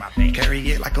back, carry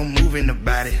it like I'm moving the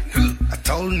body. I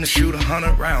told him to shoot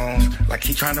 100 rounds, like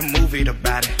he trying to move it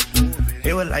about it.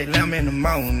 It was like 11 in the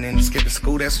morning, skipping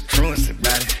school, that's a truancy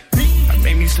about it. I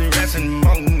made me some rest in the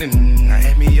morning, I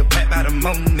had me a pack by the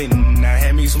morning. I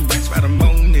had me some bites by the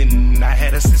morning, I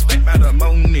had a 6-pack by the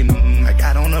morning. I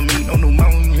got on a meat, no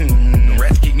pneumonia, the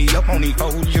rats keep me up on the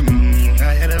podium.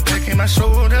 I had a pack in my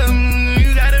shoulder,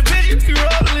 you got a picture me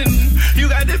rolling, you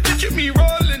got the picture me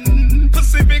rolling.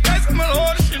 Pacific ice, I'm an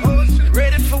ocean,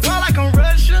 ready for war like I'm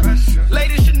Russia.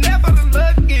 Ladies should never the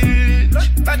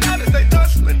luggage, my diamonds they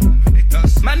tussling,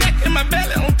 my neck and my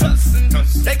belly on tussin'.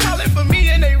 They calling for me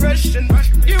and they rushing.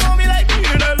 You want me like me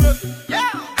and I look.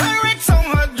 Her Rex on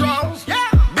her drawers.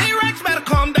 B-Rex better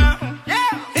calm down.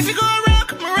 If you go around,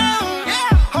 come around.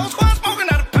 Whole squad smoking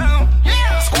out a pound.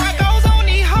 Squad goes on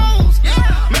these hoes.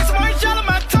 Make some orange gel on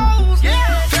my toes.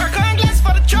 Farrakhan glass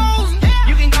for the chosen.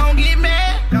 You can go and get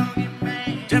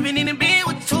mad. Jumping in the bed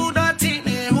with 2 dark teeth,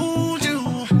 man, who's you?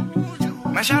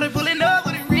 My shawty pulling up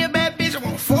with a real bad bitch, I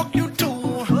wanna fuck you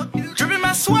too. Dripping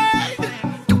my swag.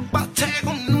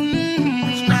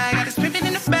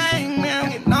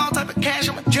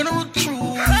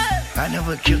 I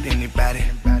never killed anybody,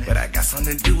 but I got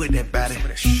something to do with that body.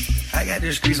 I got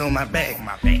the streets on my back,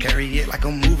 carry it like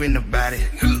I'm moving the body.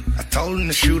 I told him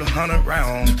to shoot 100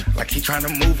 rounds, like he trying to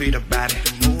move it about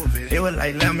it. It was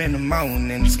like 11 in the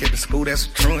morning, skipping school, that's a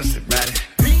truancy about it.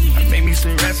 I made me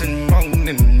some rest in the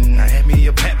morning, I had me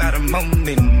a pack by the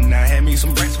morning. I had me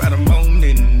some breaks by the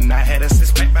morning, I had a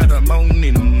 6-pack by the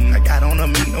morning. I got on a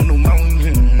meat, no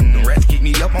pneumonia, the rats keep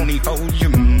me up on the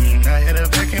podium. I had a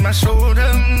pack in my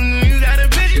shoulder, you got a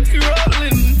picture me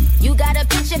rolling. You got a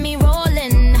picture me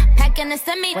rolling, packing a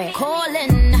semi,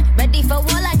 calling, ready for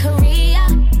war like Korea.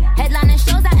 Headlining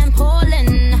shows out in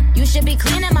Poland. You should be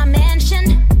cleaning my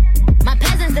mansion. My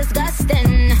peasants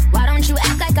disgusting. Why don't you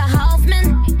act like a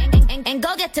Hoffman and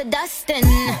go get to dustin'?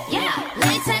 Yeah,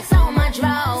 latex on my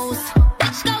drawers.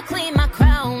 Bitch, go clean my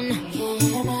crown.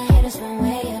 Yeah, my haters from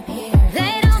way up here.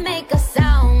 They don't make a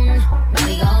sound.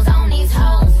 Money goes on these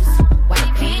hoes.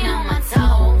 White paint on my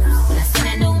toes. When I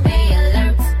send a new Bay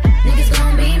alert, niggas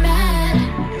gon' be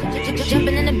mad.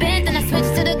 Jumping in the bed, then I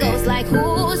switch to the ghost like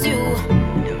who's you?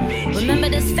 Remember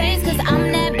this face, cause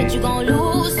I'm that bitch you gon'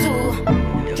 lose to.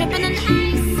 Dripping in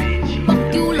ice,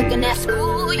 fuck you looking at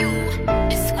screw you.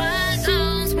 It's squad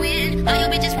goes with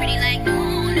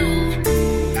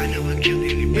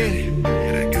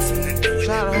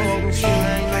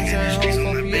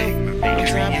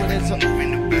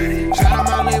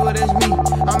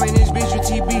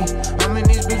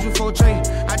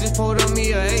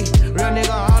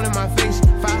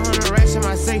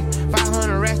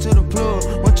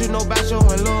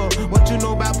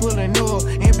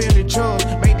chug.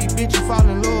 Make these bitches fall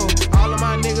in love. All of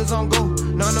my niggas on go.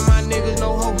 None of my niggas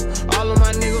no hoe. All of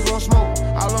my niggas gon' smoke.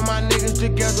 All of my niggas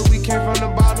together. We came from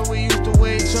the bottom. We used to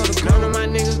wear each other. None of my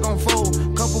niggas gon' fold.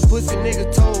 Couple pussy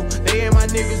niggas told. They ain't my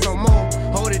niggas no more.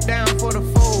 Hold it down for the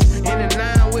fold. In the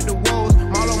 9 with the woes.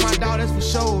 All of my dog, that's for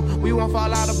sure. We won't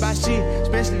fall out about shit.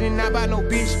 Especially not by no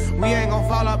bitch. We ain't gon'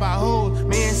 fall out by hoes.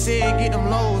 Man said get them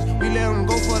lows. We let them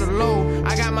go for the low.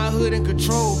 I got my hood in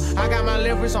control. I got my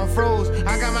left wrist on froze.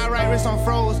 I got my right wrist on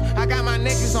froze. I got my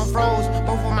necklace on froze.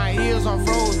 Both of my heels on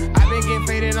froze. I been getting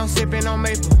faded, I'm sipping on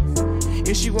maple.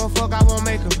 If she won't fuck, I won't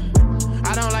make her.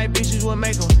 I don't like bitches with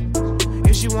makeup.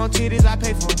 If she want titties, I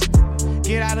pay for her.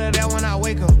 Get out of there when I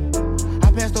wake up.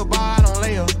 I pass the bar, I don't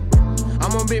lay up.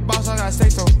 I'm a big boss, I gotta say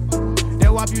so.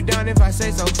 They'll whop you down if I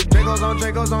say so. Dracos on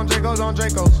Dracos on Dracos on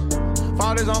Dracos.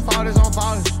 Fathers on fathers on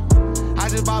fathers. I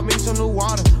just bought me some new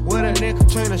water. With a nigga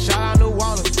Katrina, shout out New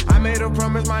Wallace. I made a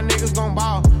promise my niggas gon'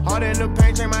 ball. Hard in the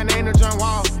paint, change my name to John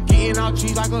Wall. Getting out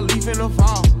trees like a leaf in the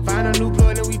fall. Find a new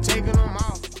plug and we taking them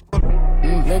off.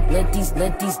 Let these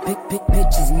big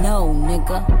bitches know,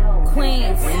 nigga.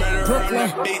 Queens, Brooklyn.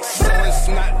 So it's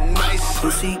not nice.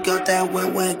 Pussy got that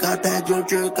wet, got that drip,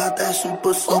 got that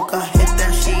super soak. I hit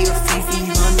that, she a Fifi,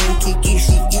 her name Kiki.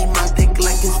 She eat my dick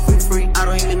like it's free. I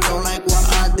don't even know like why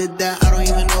I did that. I don't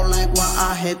even know like why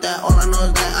I hit that. All I know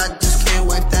is that I just can't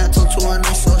wipe that. Talk to her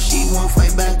nice so she won't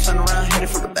fight back. Turn around, hit it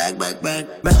for the back. Bet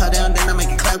her down, then I make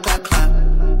it clap.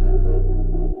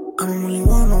 I don't really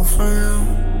want no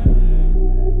friends.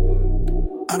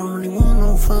 I don't really want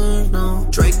no friends, no.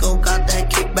 Draco got that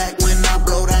kickback when I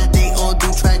blow that. They all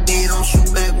do track, they don't shoot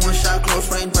back. One shot,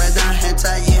 close range, bread down, head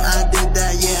tie. Yeah, I did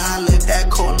that, yeah, I lived that.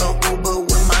 Call up Uber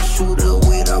with my shooter,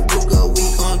 with a Ruger. We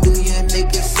gon' do your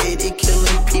niggas say they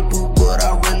killing people, but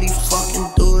I really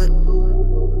fucking do it.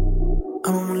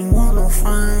 I don't really want no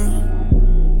friends.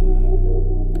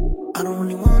 I don't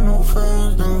really want no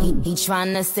friends, no. He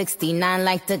tryna 69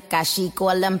 like Takashi,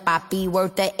 call him Papi,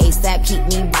 worth the ASAP, keep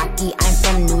me rocky. I'm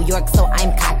from New York, so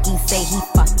I'm cocky. Say he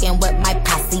fucking with my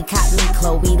posse, caught me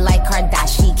Chloe like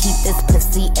Kardashian. Keep this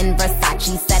pussy in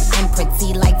Versace, said I'm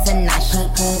pretty like Tanashi.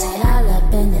 Put it all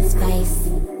up in his face.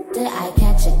 Did I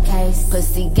catch a case?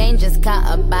 Pussy gang just caught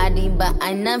a body, but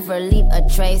I never leave a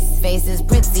trace. Face is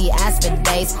pretty as for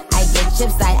days. I get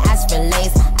chips, I ask for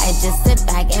lace. I just sit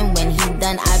back and when he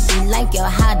done, I be like, yo,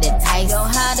 how to taste? Yo,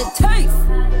 how to taste?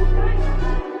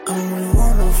 I don't really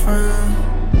want no friends.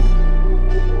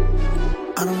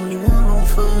 I don't really want no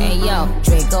friends. Hey yo,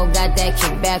 Draco got that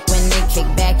kickback. When they kick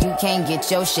back, you can't get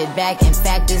your shit back. In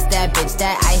fact, it's that bitch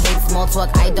that I hate small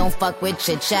talk. I don't fuck with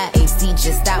chit chat. AC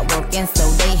just stopped working, so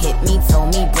they hit me.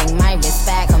 Told me bring my wrist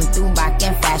back. Come through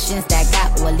rockin' fashions that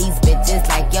got all these bitches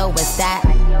like yo, what's that? I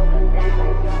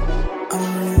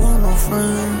don't really want no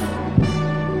friends.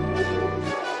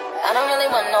 I don't really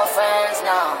want no friends,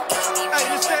 no. Hey,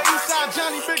 this that Eastside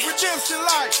Johnny Big Redemption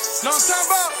like. Know what I'm talking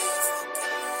about?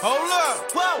 Hold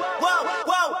up. Whoa.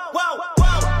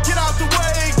 Get out the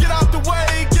way, get out the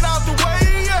way, get out the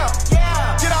way, yeah.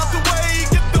 Get out the way,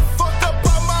 get the fuck up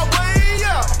out my way,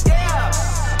 yeah.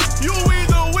 You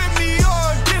either with me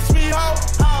or against me, ho.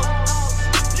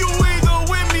 You either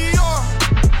with me or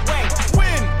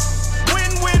win.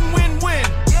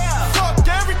 Fuck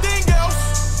everything else.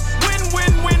 Win.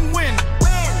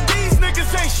 These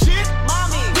niggas ain't shit.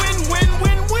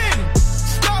 Win.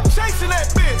 Stop chasing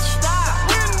that bitch.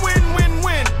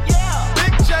 Win.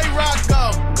 Big J Rock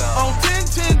go on 10.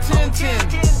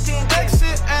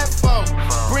 Exit at 4.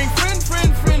 Bring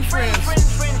friends.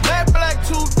 Black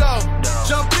 2 dope.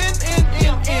 Jump in.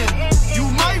 You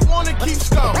might wanna keep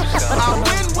score. I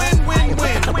win.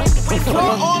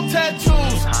 Floor on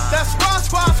tattoos. That's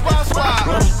squad.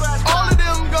 All of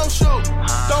them go shoot.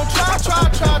 Don't try.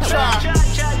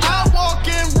 I walk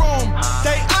in room.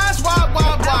 They eyes wide.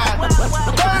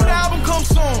 Third album come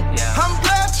soon. I'm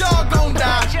glad y'all gon'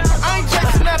 die. I ain't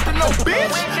chasing after no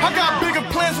bitch. I got bigger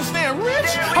plans for staying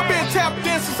rich. I've been tap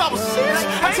dancing since I was 6.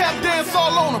 I tap dance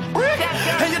all on a brick.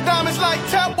 And your diamonds like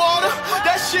tap water.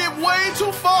 That shit way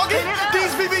too foggy.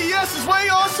 These BBS is way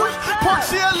awesome. Park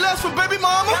CLS for baby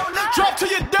mama. Drop to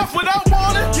your death without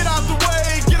warning. Get out the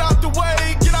way,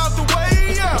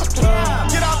 yeah.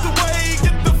 Get out the way,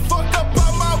 get the fuck up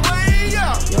out my way,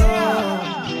 yeah.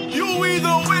 You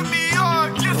either with me or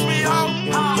against me, ho.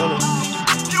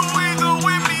 You either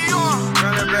with me or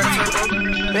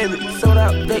Baby, sold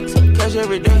out dates, cash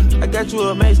every day. I got got you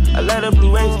a mace, I light up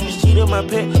blue rays. This cheat on my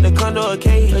pet, the condo a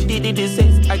cage. Addicted to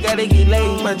sex, I gotta get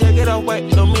laid. My jacket off white,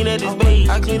 don't mean that it's beige.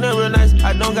 I clean up real nice,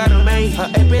 I don't got a maid. Her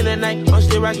ape in the night, I'm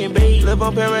still rocking beige. Live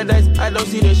on paradise, I don't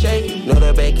see the shade. Know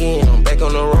the back end, I'm back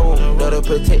on the road. Know the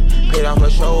protect, paid off her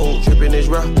show. Trippin' is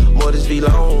rough, more this V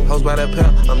long. Hoes by the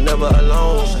pair, I'm never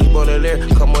alone. Sleep on the lair,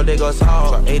 come on, they go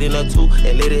soft. 8 in a 2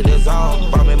 and let it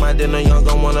dissolve. Bomb in my dinner, young,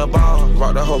 gon' wanna ball.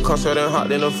 Rock the whole concert and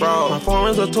hot in the frog. My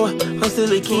foreign's a toy, I'm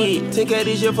still a kid. 10K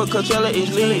this year for Coachella,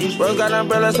 it's lit. Bro got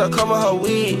umbrellas to cover her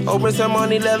wig. Open some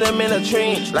money, let them in a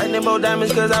trench. Lightning bolt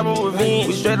diamonds, cause I'm a revenge.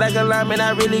 We straight like a lineman,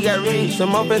 I really got rich.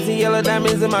 Some more fancy yellow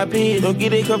diamonds in my pit. Don't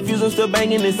get it confused, I'm still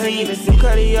banging the seat. You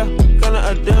cut it up,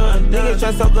 gonna done. Niggas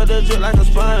try to soak up the drip like a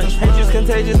sponge. Hatred's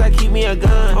contagious, I keep me a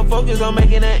gun. I'm focused on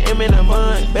making that M in a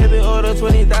month. Baby order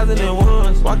 20,000 at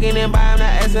once. Walking in by, I'm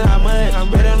not asking how much.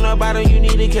 I'm ready on the bottom, you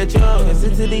need to catch up.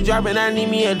 Consistently dropping, I need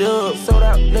me a dub. Sold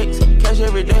out next, cash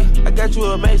every day. I got you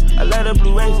a mace, I light up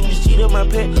blue rays. This cheat on my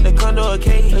pet, the condo a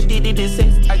cage. Addicted to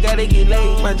sex, I gotta get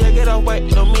laid. My jacket off white,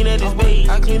 don't mean that it's beige.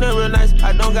 I clean up real nice,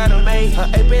 I don't got a maid. Her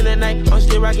ape in the night, I'm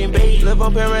still rocking beige. Live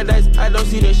on paradise, I don't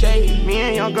see the shade. Me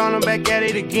and Young gone back at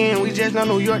it again. We just know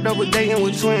New York double dating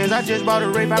with twins. I just bought a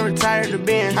rape, I retired the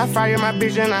Benz. I fired my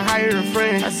bitch and I hired a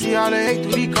friend. I see all the hate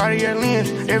through these Cartier lens.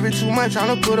 Every 2 months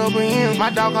tryna put up an end. My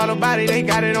dog called a body, they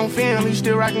got it on film. He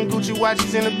still rocking Gucci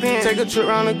watches in the pen. Take a trip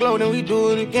around the globe, then we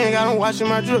do it again. Got him watching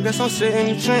my drip, guess I'm sitting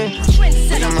in the trend.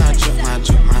 Look at my drip, my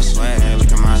drip, my swag.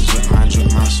 Look at my drip, my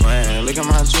drip, my swag. Look at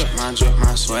my drip, my drip,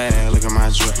 my swag. Look at my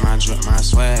drip, my drip, my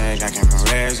swag. I came from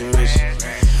rags to rich.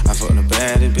 I fucked the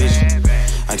baddest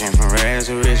bitch. I came from rags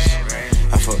to rich.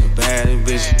 I fucked the baddest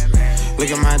bitch. Look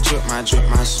at my drip, my drip,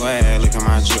 my swag. Look at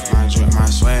my drip, my drip, my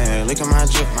swag. Look at my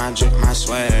drip, my drip, my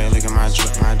swag. Look at my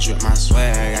drip, my drip, my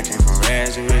swag. I came from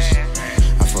rags to rich.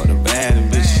 I fucked the baddest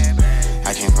bitch.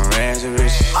 I came from rags to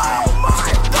rich.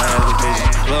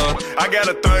 I got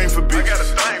a thing for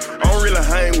bitches. I don't really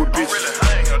hang with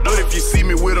bitches. But if you see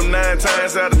me with them 9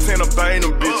 times out of 10, I bang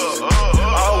them bitches.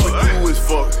 All we do is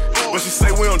fuck. But she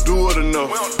say we don't do it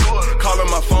enough. Calling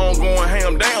my phone going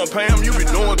ham. Damn, Pam, you be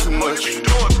doing too much.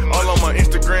 All on my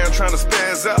Instagram trying to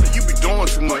spaz out. You be doing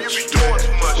too much.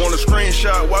 Want a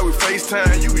screenshot while we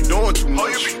FaceTime. You be doing too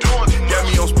much. Got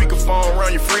me on speakerphone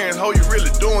around your friends. Ho, you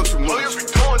really doing too much.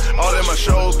 All in my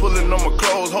shows, pulling on my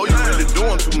clothes. Ho, you really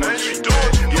doing too much.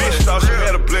 Bitch thought she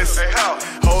had a blessing.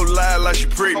 Whole lie like she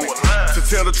pregnant. To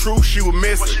tell the truth, she was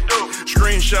missing.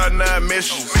 Screenshot 9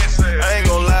 messages. I ain't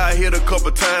gon' lie, I hit a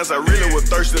couple times. I really was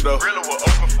thirsty though.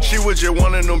 She was just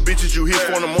one of them bitches you hit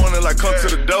for in the morning like come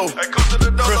to the door.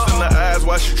 Crust in the eyes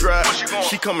while she drive.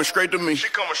 She coming straight to me. She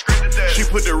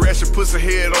put the ratchet pussy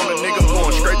head on the nigga. I'm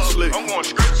going straight to sleep.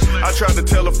 I tried to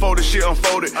tell her before the shit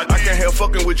unfolded. I can't help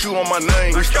fucking with you on my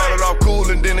name. We started off cool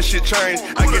and then the shit changed.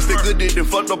 I guess they good did then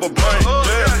fucked up a brain.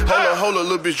 Yeah. Hold up,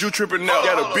 little bitch, you tripping out.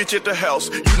 Got a bitch at the house,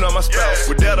 you not my spouse.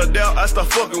 Without a doubt, I start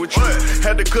fucking with you.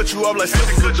 Had to cut you off like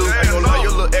sisters do. Ain't gon' lie,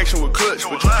 your little action was clutch,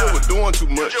 but you still was doing too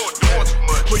much.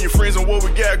 Put your friends on what we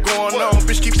got going on,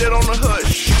 bitch, keep that on the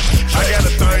hush. I got a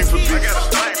thing for bitches.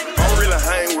 I don't really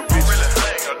hang with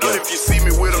bitches. But if you see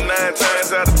me with them 9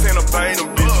 times out of 10, I bang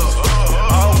them bitches.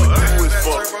 All we do is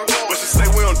fuck, but she say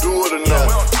we don't do it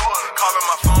enough. Calling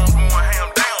my phone going ham,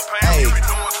 damn, Pam, you be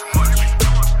doing too much.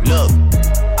 Look,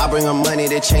 I bring her money,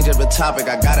 they change up the topic.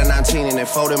 I got a 19 and it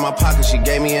fold in my pocket. She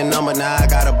gave me a number, now I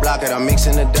gotta block it. I'm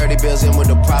mixing the dirty bills in with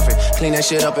the profit. Clean that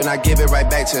shit up and I give it right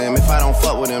back to him. If I don't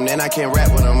fuck with him, then I can't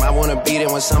rap with him. I wanna beat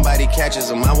him when somebody catches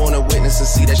him. I wanna witness and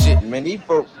see that shit. Man, these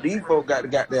folk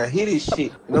got their hit his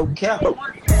shit. No cap.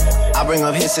 I bring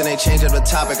up hits and they change up the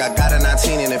topic. I got a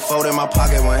 19 and it fold in my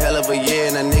pocket. One hell of a year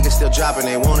and the niggas still dropping.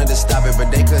 They wanted to stop it,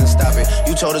 but they couldn't stop it.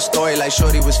 You told a story like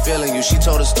Shorty was feeling you. She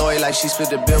told a story like she split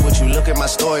the bill with you. Look at my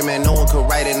story, man, no one could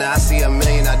write it. Now I see a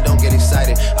million, I don't get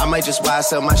excited. I might just buy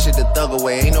sell my shit the thug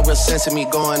away. Ain't no real sense in me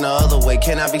going the other way.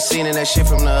 Can I be seen in that shit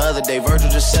from the other day? Virgil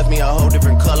just set me a whole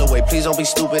different colorway. Please don't be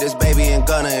stupid, it's baby and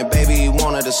Gunna. And baby, he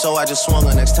wanted her, so I just swung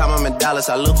her. Next time I'm in Dallas,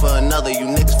 I look for another. You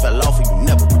niggas fell off and you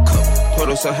never recover.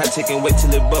 Total so high, take and wait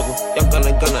till it bubble. Young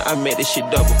gunna, I made this shit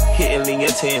double. Hitting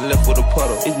Liente and left with a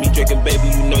puddle. It's me drinking, baby,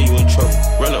 you know you in trouble.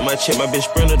 Run up my check, my bitch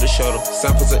sprinter the shoulder.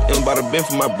 Samples of M, bought a bin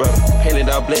for my brother. Painted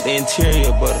all black, the interior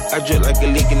butter. I drip like a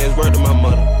leak and that's word to my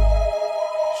mother.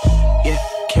 Yeah,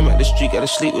 came out the street street, gotta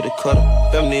sleep with a cutter.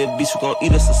 Family a bitch, we gon'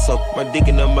 eat us or something. My dick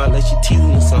in her mouth like she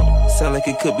teasing or something. Sound like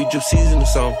it could be drip season or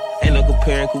something. Ain't no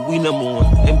comparing, cause we number one.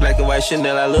 In black and white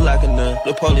Chanel, I look like a nun.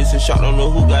 The police and shot, don't know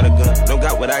who got a gun. Don't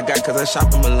got what I got, cause I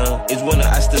shop in Milan. It's winter,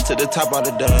 I stood to the top of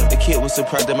the dun. The kid was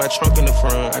surprised at my trunk in the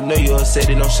front. I know you upset,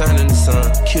 it don't shine in the sun.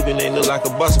 Cuban ain't look like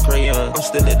a bus of crayon. I'm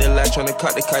still at the light trying to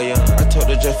cut the cayenne. I told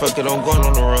her just fuck it, I'm going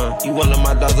on the run. You one of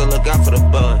my dogs, I look out for the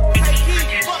bun.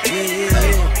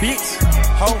 Yeah, bitch,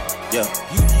 ho. Yeah.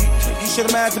 You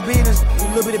should've mind the business, you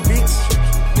little bit of bitch.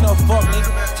 You know, fuck,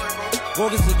 nigga. Go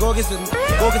against the gang,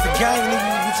 nigga.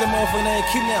 You get your motherfucking name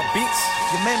kidnapped, bitch.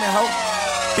 You made me, ho.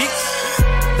 Bitch.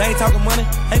 They ain't talking money,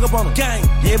 hang up on them. Gang.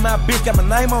 Yeah, my bitch got my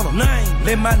name on them.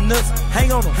 Let my nuts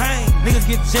hang on them. Niggas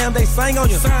get jammed, they sing on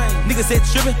you. Niggas said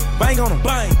trippin', bang on them.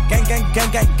 Bang. Gang, gang, gang,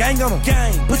 gang, gang on them.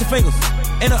 Gang. Put your fingers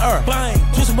in the earth. Bang.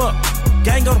 Twist them up.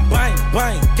 Gang on them, bang,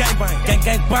 bang, gang bang, gang,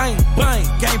 gang, bang, bang,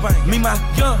 gang bang. Me, my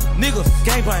young niggas,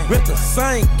 gang bang. Rip the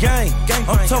same gang, gang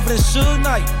bang. I'm tougher than Suge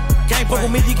Knight. Gang fuck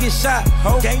with me, you get shot,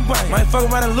 ho. Gang bang. Might fuck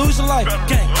around and lose your life.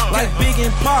 Gang, like Big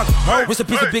and Park, ho. What's a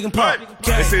piece of Big and Park?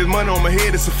 They say it's money on my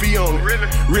head, it's a fee on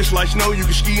it. Rich like snow, you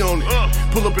can ski on it.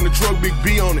 Pull up in the truck, big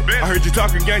B on it. I heard you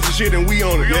talking gangsta shit and we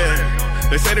on it, yeah.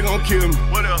 They say they gon' kill me.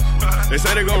 What else? They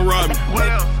say they gon' rob me. What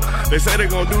else? They say they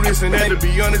gon' do this and that. To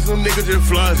be honest, them niggas just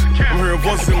flies. I'm hearing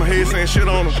voices in my head saying shit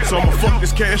on them. So I'ma fuck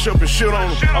this cash up and shit on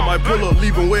them. I might pull up,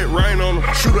 leave 'em wet, rain on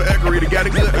them. Shoot a accurate, got a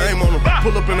good aim on them.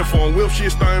 Pull up in the phone, whip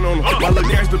shit stain on them. My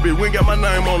little gangster bitch, we ain't got my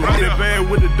name on them. Get it bad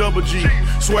with the double G.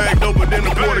 Swag doper than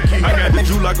the quarter key. I got the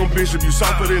Jew like I'm Bishop. You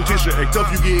softer than tissue. Act tough,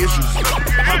 you get issues.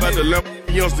 How about the left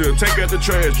youngster? Take out the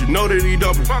trash. You know that he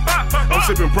dumping. I'm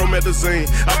sipping promethazine.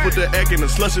 I put the act in the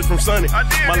slushes from Sunny.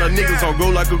 My little niggas don't go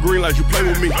like a green light. You play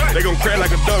with me, they gon' crack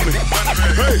like a dummy.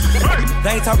 Hey. They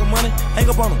ain't talking money, hang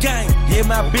up on them. Gang. Yeah,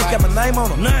 my bitch got my name on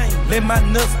them. Let my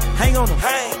nuts hang on them.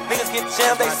 Niggas get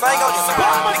jammed, they sing on you.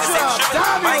 Niggas say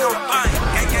trippin', bang on them.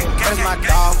 That's my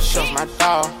dog, show my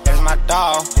dog. That's my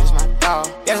dog. That's my dog.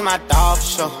 That's my dog,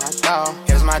 show my dog.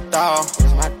 That's my dog.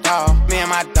 That's my dog. Me and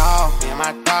my dog. Me and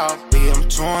my dog. We get them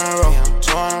 2 in a row.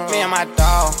 Me and my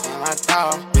dog. Me and my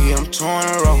dog. We get them 2 in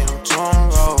a row.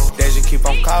 They just keep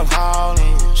on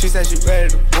calling. She said she ready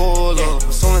to pull up.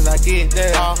 As soon as I get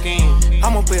there,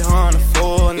 I'ma put her on the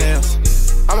full nails.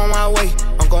 I'm on my way,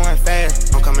 I'm going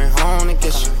fast. I'm coming home to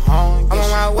get you. I'm on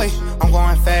my way, I'm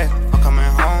going fast. I'm coming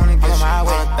home to get you.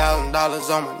 $100,000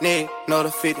 on my neck,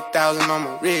 another 50,000 on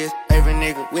my wrist. Every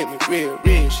nigga with me real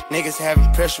rich. Niggas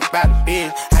having pressure about the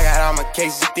bitch. I got all my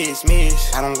cases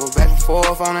dismissed. I don't go back and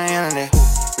forth on the internet.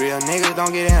 Real niggas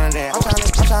don't get into that. I'm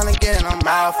tryna get in my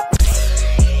mouth.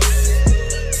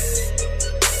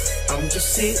 I'm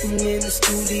just sitting in the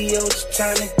studio, just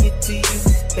trying to get to you,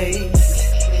 babe.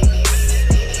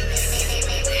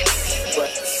 But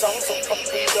the song's so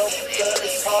fucking dope, girl,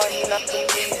 it's hard not to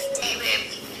leave.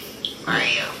 Where are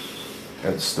you?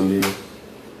 At the studio.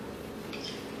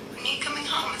 When are you coming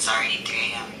home? It's already 3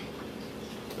 a.m.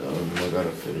 I gotta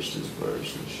finish this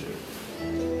verse and shit.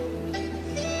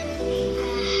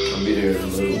 I'll be there in a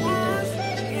little bit.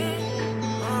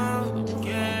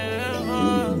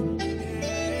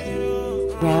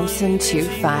 Ramson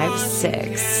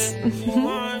 256.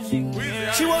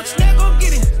 She want Chanel, go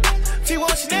get it. She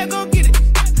want Chanel, go get it.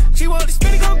 She want this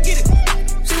Spenny, go get it.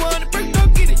 She want the brick, go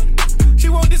get it. She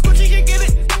want this Gucci, she get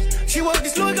it. She want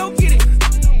this Louis, go get it.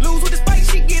 Lose with the spice,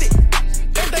 she get it.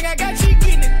 Everything I got, she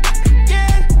getting it.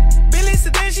 Yeah, Billy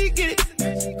Sedan, she get it.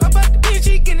 How about the bitch,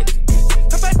 she get it.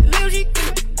 How about the Lil, she get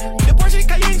it. The Porsche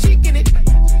Cayenne, she get it.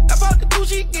 How about the two,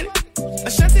 she get it. A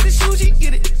shot to the shoe, she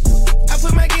get it. I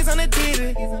put my kids on the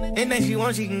titty. Anything she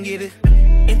wants, she can get it.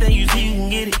 Anything you see, you can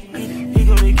get it. He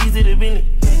gon' the keys to the Bentley.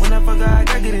 When I fuck her, I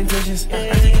got good intentions.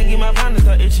 I just can't get my pound to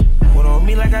start itching. What on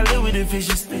me like I live with the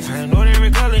fishes. I know every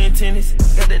color in tennis.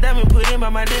 Got the diamond put in by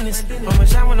my dentist. On my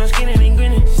shine when I'm skinning and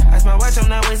grinning. Ice my watch, I'm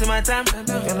not wasting my time. Got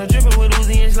no dripping with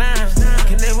Uzi and slime.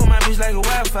 Connect with my bitch like a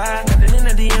Wi-Fi. Got the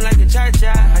Nina D in like a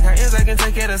cha-cha. I got ends I can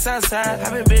take care of the south side. I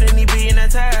been bidding these B in that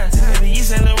ties. Baby, you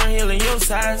Saint Laurent Hill in your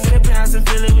size. Flip house and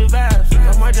fill it with vibes.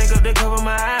 I'm more drink up to cover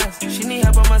my eyes. She need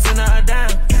help, I'ma send her a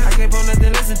dime. I can't pull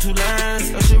nothing, listen to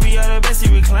lines. Or should be all the best, he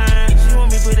recline. She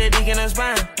want me put that dick in her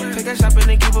spine. Take her shopping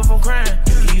and keep her from crying.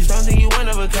 You don't think you one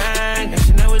of a kind. Got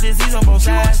Chanel with disease on both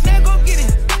sides. She want Chanel, go get it.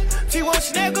 She want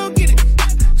Chanel, go get it.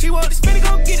 She want the Spenny,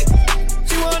 go get it.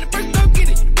 She want the brick, go get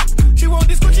it. She want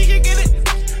this Gucci, she get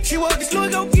it. She want this Louis,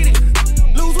 go get it.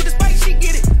 Lose with the spice, she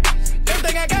get it.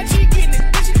 Everything I got, she getting it.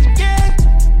 Yeah,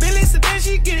 Billy Sedan,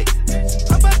 she get it.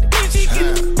 How about the bitch, she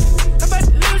get it. How about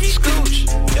the Lil, she get it.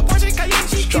 The Porsche Cayenne,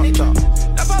 she get it.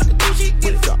 How about the two, she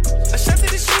get it. A shot to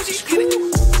the shoe, she get it.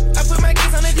 I put my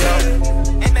kids on the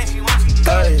table. And then she wants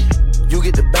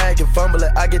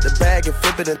can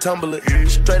flip it and tumble it.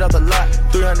 Straight off the lot,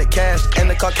 300 cash, and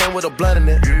the car came with a blunt in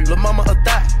it. Lil' mama a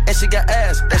thot, and she got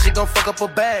ass, and she gon' fuck up her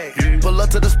bag. Pull up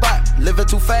to the spot, living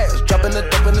too fast, dropping the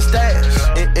dope in the stash.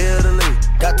 In Italy,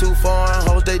 got 2 foreign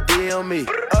hoes, they DM me.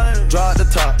 Draw the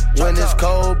top when it's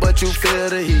cold, but you feel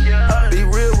the heat. Be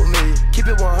real with me, keep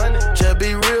it 100, just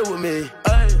be real with me.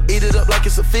 Eat it up like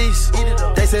it's a feast.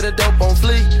 They say the dope on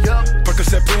fleek.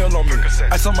 Percocet pill on me.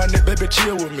 Ice on my neck, baby,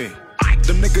 chill with me.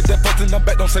 Them niggas that fucked in the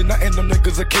back don't say nothing, them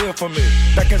niggas a kill for me.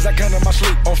 Back as I can in my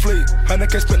sleep, on fleek.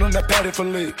 100K spent on that patty for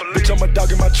lead. Bitch, I'm a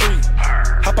dog in my tree.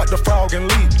 Hop out the frog and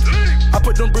leave. I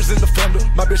put them bricks in the fender.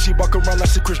 My bitch, she walk around like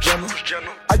she Kris Jenner.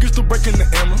 I used to break in the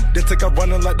Emma, then take out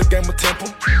running like the game of Temple.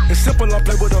 It's simple, I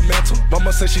play with a mantle.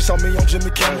 Mama say she saw me on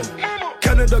Jimmy Kimmel.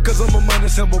 Canada, cause I'm a money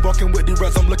symbol. Walking with the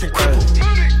rats, I'm looking crippled.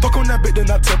 Fuck on that bitch, then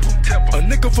I temple. A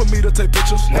nigga for me to take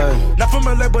pictures. Not from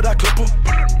LA, but I clip her.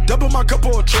 Double my cup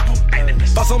or a triple.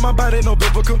 Box on my body, no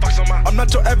biblical. I'm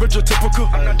not your average or typical.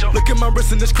 Look at my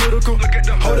wrist and it's critical.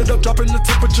 Hold it up, dropping the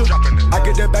temperature. I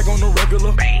get that bag on the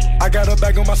regular. I got a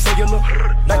bag on my cellular.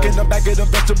 Back in the bag of them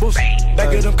vegetables.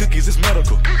 Bag of them cookies, it's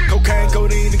medical. Cocaine,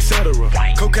 codeine, etc.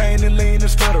 Cocaine and lean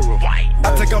is federal.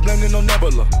 I take off landing on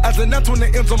Nebula. As an that's when the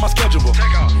M's on my schedule.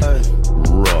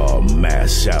 Raw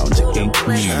Mass Sounds Inc.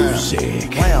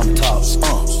 Music. Lamb talk,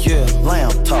 yeah,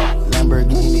 lamb talk,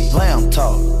 Lamborghini. Lamb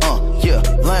talk, yeah,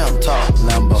 lamb talk,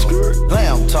 Lambo.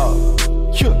 Lamb talk,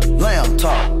 yeah, lamb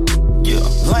talk, yeah,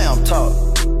 lamb talk,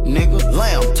 nigga,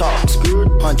 lamb talk.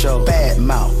 Puncho, bad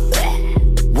mouth,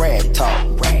 rag talk,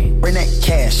 bring that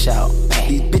cash out.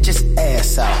 These bitches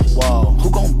ass out. Whoa, who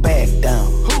gon' back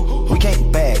down? We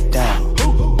can't back down.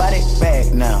 Body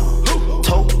bag now.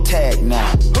 Toe tag now.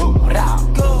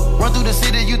 Run through the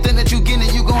city, you think that you get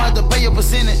it, you gon' have to pay a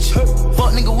percentage.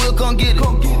 Fuck nigga, we'll come get it.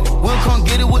 We'll come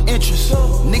get it with interest.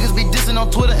 Niggas be dissing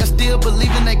on Twitter and still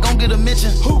believing they gon' get a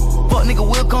mention. Fuck nigga,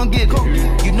 we'll come get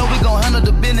it. You know we gon' handle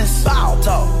the business. Bow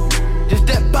talk, just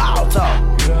that bow talk.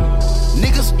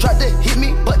 Niggas tried to hit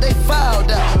me, but they fouled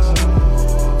out.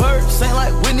 Birds ain't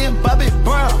like Whitney and Bobby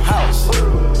Brown house.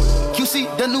 QC,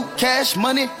 the new Cash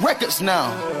Money Records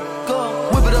now.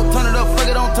 Whip it up, turn it up, fuck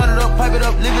it on, turn it up, pipe it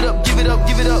up, live it up, give it up,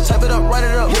 type it up, write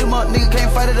it up, hit 'em up, nigga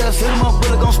can't fight it us, hit 'em up,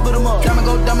 bullet gon' split 'em up, diamond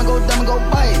go,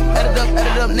 bite, add it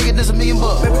up, nigga, this $1 million.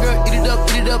 Baby girl, eat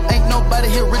it up, ain't nobody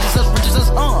here rich as us,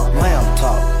 Lamb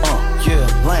talk, yeah,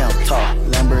 lamb talk,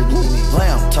 Lamborghini,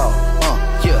 lamb talk,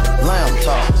 yeah, lamb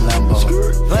talk, Lambo,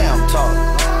 lamb talk,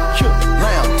 yeah,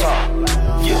 lamb talk,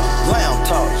 yeah, lamb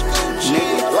talk,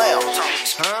 nigga, lamb talk.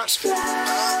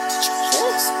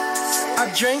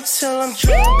 I drink till I'm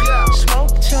drunk,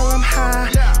 smoke till I'm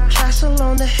high, castle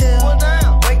on the hill,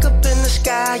 wake up in the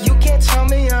sky, you can't tell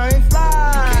me I ain't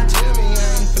fly.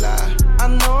 I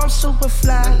know I'm super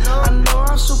fly, I know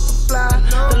I'm super fly.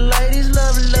 The ladies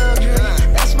love luxury,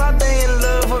 that's why they in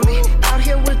love with me. Out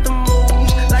here with the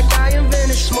moves, like I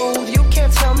invented smooth. You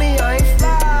can't tell me I ain't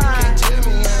fly.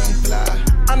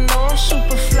 I know I'm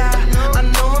super fly, I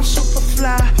know I'm super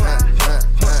fly.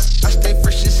 I stay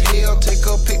fresh as hell, take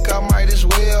a pic, I might as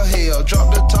well. Hell,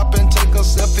 drop the top and take a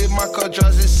selfie, my car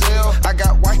drives itself. I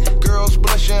got white girls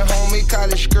blushing, homie,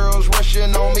 college girls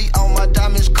rushing on me. All my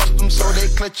diamonds custom, so they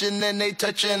clutching and they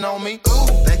touching on me. Ooh,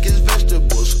 think it's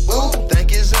vegetables, ooh,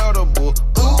 think it's edible,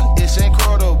 ooh, it's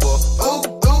incredible, ooh,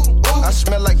 ooh, ooh. I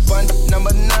smell like bun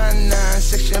number 99,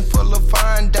 section full of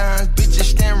fine dimes.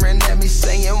 Bitches staring at me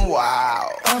saying, wow.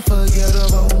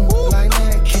 Unforgettable, like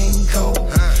that King Cole,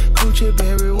 Gucci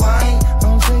berry wine,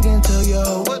 I'm singing to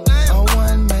yo. A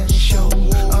one-man show,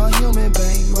 a human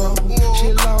bankroll.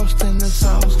 She lost in the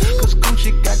sauce, cause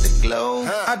Gucci got the glow.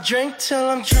 I drink till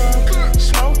I'm drunk,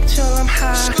 smoke till I'm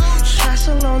high,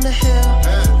 castle on the hill,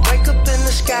 wake up in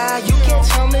the sky. You can't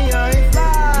tell me I ain't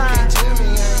fly.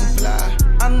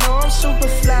 I know I'm super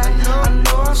fly, I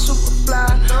know I'm super fly.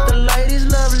 The ladies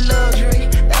love luxury,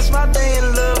 that's why they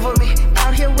in love with me.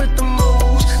 Out here with the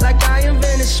moves, like I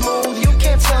invented smooth. You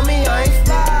can't tell me I ain't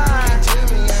fly.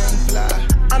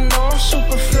 I know I'm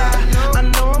super fly, I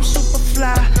know I'm super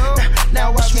fly.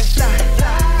 Now watch me fly.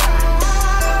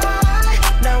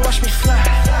 Now watch me fly.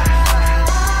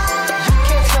 You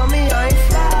can't tell me I ain't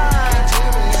fly.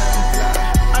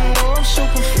 I know I'm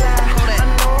super fly, I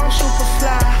know I'm super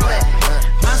fly.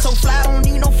 I'm so fly, don't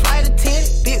need no flight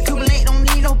attendant. Big Cuban ain't don't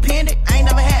need no pendant. I ain't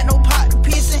never had no pot to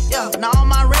piss in. Yeah, now all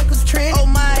my records trend. Oh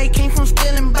my, came from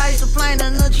stealing bikes, flying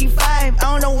another G5. I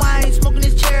don't know why I ain't smoking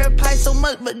this cherry pie so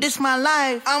much, but this my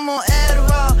life. I'm on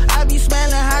Adderall, I be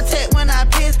smelling high tech when I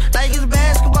piss, like it's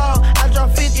basketball. I drop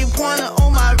 50-pointer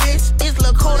on my wrist. It's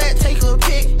Lil' Kodak, take a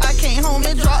pic. I came home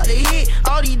and dropped the hit.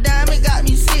 All these diamonds got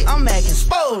me sick. I'm acting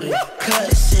spoiled.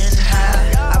 Cussing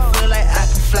high, I feel like I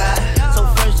can fly.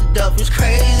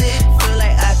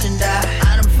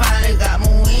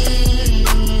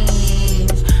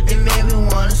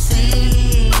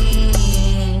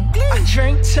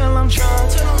 till I'm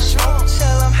drunk, till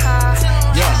I'm high.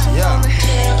 Yeah.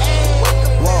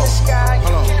 Whoa,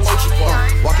 hold on.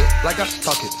 Walk it like I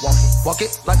talk it. Walk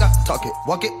it like I talk it.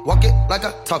 Walk it like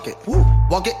I talk it.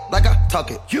 Walk it like I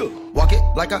talk it. Walk it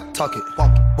like I talk it.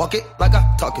 Walk it like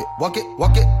I talk it. Walk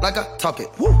it like I talk it.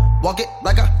 Walk it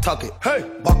like I talk it. Hey,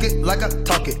 walk it like I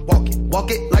talk it. Walk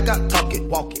it like I talk it.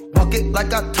 Walk it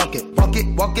like I talk it.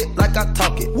 Walk it like I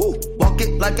talk it. Walk it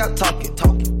like I talk it.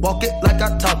 Walk it like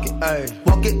I talk it. Hey,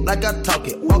 walk it like I talk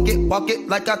it. Walk it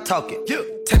like I talk it.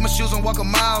 Take my shoes and walk a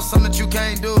mile, something that you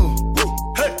can't do.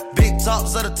 Hey, big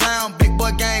talks of the town, big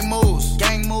boy gang moves.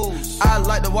 I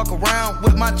like to walk around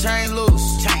with my chain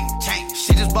loose. Chain.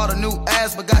 She just bought a new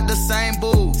ass, but got the same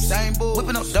boobs.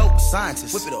 Whipping up dope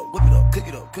scientists. Whip it up, cook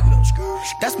it up.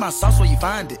 That's my sauce where you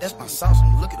find it. That's my sauce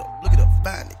when you look it up,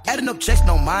 find it. Adding up checks,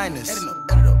 no minus. Add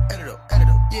it up,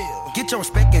 yeah. Get your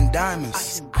respect in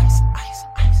diamonds. Ice.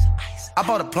 I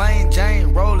bought a plain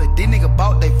Jane roller, these niggas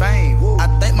bought they fame. I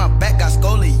think my back got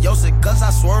scoliosis, cause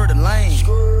I swerved the lane.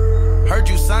 Heard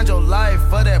you signed your life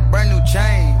for that brand new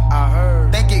chain. I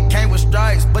heard. Think it came with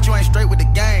stripes, but you ain't straight with the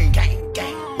gang.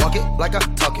 Walk it like I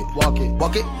talk it. Walk it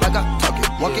like I talk it.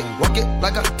 Walk it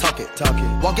like I talk it.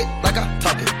 Walk it like I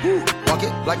talk it. Walk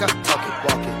it like I talk it.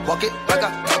 Walk it like I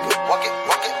talk it. Walk it.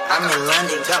 I'm in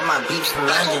London, got my beats from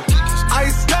London.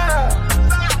 Ice style,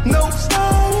 no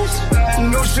stylish,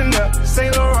 no Chanel,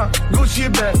 Saint Laurent, Gucci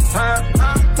bag,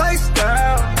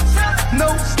 lifestyle,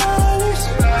 no stylish,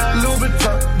 Louis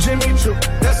Vuitton, Jimmy Choo,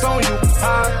 that's on you.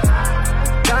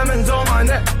 Diamonds on my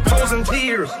neck, frozen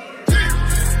tears.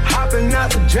 Hopping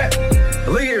out the jet,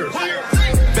 Lears.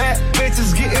 Bad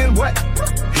bitches getting wet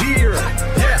here.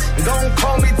 Yes, don't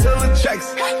call me till the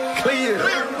checks clear.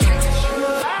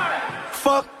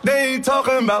 Fuck, they ain't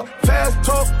talking about fast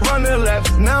talk, running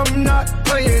laps. Now I'm not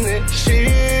playing it.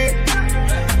 Shit.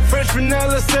 French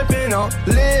vanilla sipping on,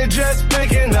 lid just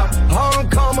picking up. Hong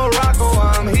Kong, Morocco,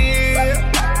 I'm here.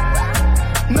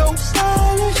 No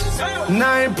stylish.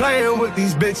 Now I ain't playing with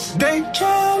these bitches. They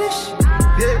childish.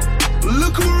 Yeah.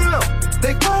 Look around,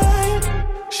 they quiet.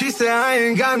 She said I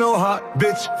ain't got no heart,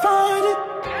 bitch. Find it.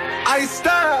 Ice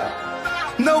style,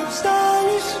 no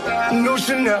stylish, no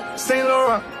Chanel, Saint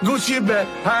Laurent, Gucci bag,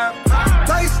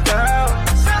 lifestyle,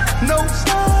 no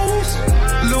stylish,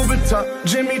 Louis Vuitton,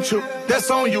 Jimmy Choo, that's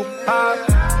on you.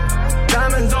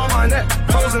 Diamonds on my neck,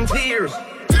 frozen tears.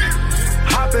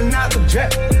 Hopping out the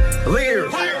jet,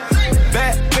 Lears.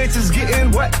 Bad bitches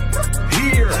getting wet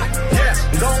here. Yes,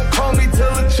 don't call me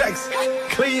till the checks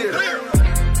clear.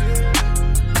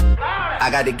 I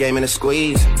got the game in a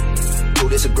squeeze. Who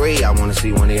disagree? I wanna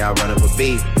see one of y'all run up a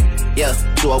beat. Yeah,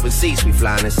 2 open seats, we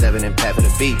flying in 7 and pat for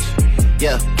the beach.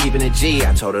 Yeah, keeping it G.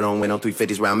 I told her don't win no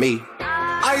 350s round me.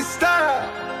 Ice style,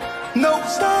 no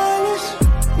stylish.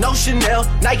 No Chanel,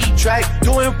 Nike track,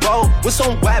 doing roll with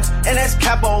some waps, and that's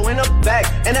capo in the back,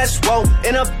 and that's roll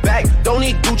in the back. Don't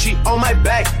need Gucci on my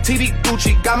back, TV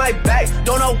Gucci got my back.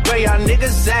 Don't know where y'all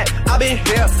niggas at. I been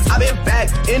here, I been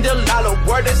back, in the lala,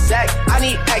 word of Zach. I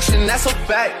need action, that's a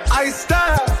fact. Ice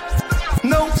style,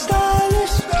 no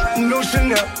stylish, no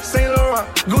Chanel, Saint Laurent,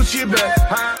 Gucci bag.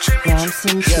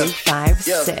 Ramson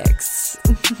 256.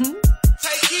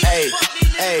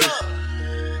 Hey.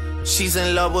 She's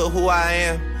in love with who I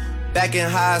am. Back in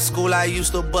high school, I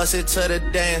used to bust it to the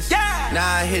dance. Now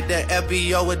I hit the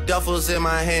FBO with duffels in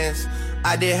my hands.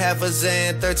 I did half a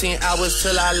Zan, 13 hours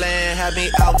till I land. Had me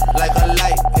out like a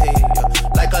light,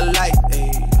 ayy, like a light,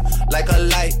 ayy, like a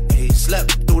light, ayy.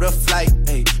 Slept through the flight,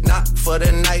 ayy, not for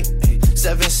the night, ayy.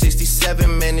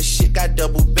 767, man, this shit got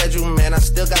double bedroom, man. I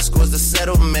still got scores to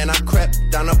settle, man. I crept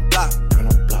down the block,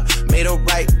 made a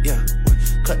right, yeah.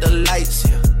 Cut the lights,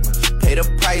 yeah. Pay the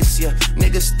price, yeah.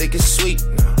 Niggas think it's sweet,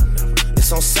 no.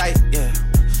 It's on sight, yeah.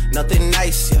 Nothing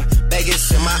nice, yeah.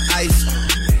 Vegas in my ice,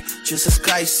 Jesus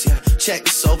Christ, yeah.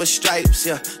 Checks over stripes,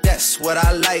 yeah. That's what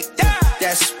I like, yeah.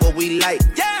 That's what we like,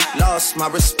 yeah. Lost my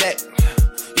respect,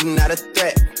 you not a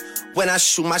threat. When I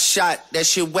shoot my shot, that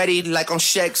shit wetty like on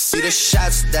Shaq. See the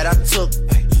shots that I took,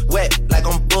 wet like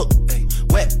on Book,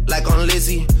 wet like on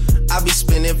Lizzie. I be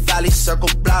spinning valley circle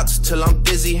blocks till I'm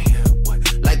dizzy.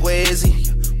 Like where is he?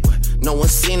 No one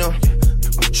seen him.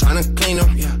 I'm tryna clean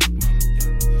him.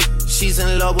 She's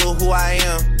in love with who I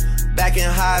am. Back in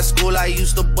high school, I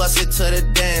used to bust it to the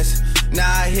dance. Now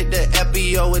I hit the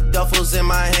FBO with duffels in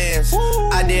my hands.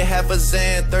 I did half a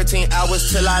Zan, 13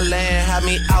 hours till I land. Had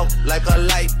me out like a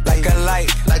light, like a light,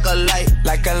 like a light,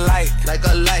 like a light, like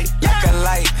a light, like a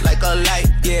light, like a light.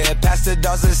 Yeah, Pastor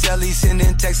Dawson sell, he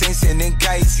sending texts, ain't sending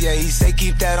kites. Yeah, he say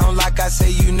keep that on like I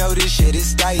say, you know this shit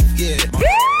is tight. Yeah.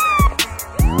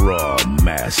 Raw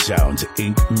Mass Sounds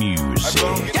Inc. Music.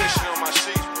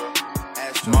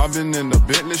 Mobbing in the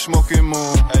Bentley, smoking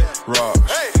moon. Rocks.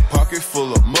 Pocket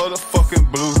full of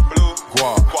motherfucking blue.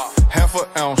 Guap. Half an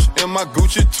ounce in my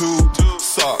Gucci tube.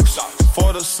 Socks.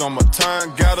 For the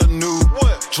summertime, got a new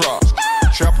drop.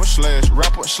 Trapper slash,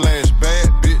 rapper slash, bad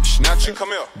bitch snatcher. Come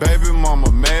here. Baby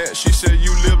mama mad, she said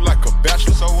you live like a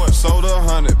bachelor. So what? Sold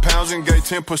 100 pounds and gave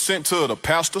 10% to the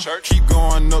pastor. Church. Keep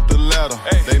going up the ladder.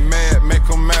 Hey. They mad, make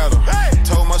them matter. Hey.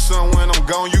 Told my son when I'm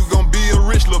gone, you gon' be a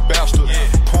rich little bastard. Yeah.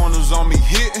 Pointers on me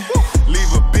hitting,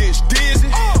 leave a bitch dizzy.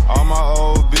 All my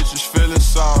old bitches feeling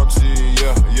salty,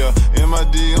 yeah.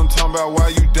 MID, I'm talking about why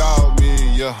you dog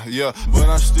me, yeah. But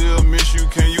I still miss you,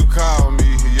 can you call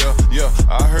me, yeah.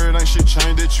 I heard ain't shit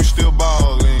changed that you still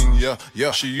ballin',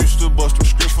 yeah. She used to bust them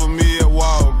scripts for me at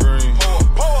Walgreens.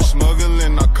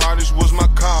 Smuggling narcotics was my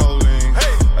calling,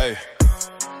 hey.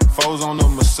 Foes on the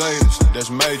Mercedes, that's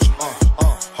major.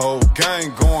 Whole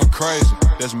gang going crazy,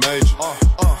 that's major.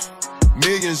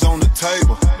 Millions on the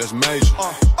table, that's major.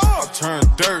 I turn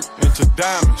dirt into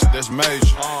diamonds, that's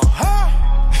major.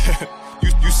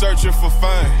 You searching for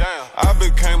fame. I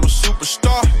became a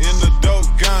superstar in the dope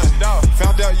game.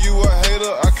 Found out you a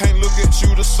hater, I can't look at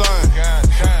you the same.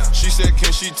 She said,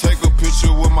 can she take a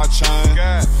picture with my chain?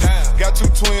 Got two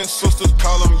twin sisters,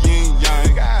 call them yin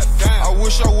yang. I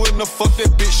wish I wouldn't have fucked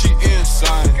that bitch, she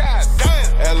insane.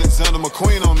 Alexander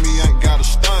McQueen on me ain't got a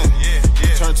stain.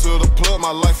 Turn to the plug,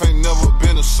 my life ain't never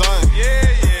been the same.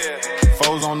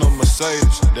 Foes on the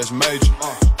Mercedes, that's major.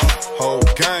 Whole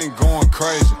gang going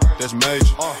crazy, that's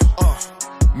major.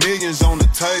 Millions on the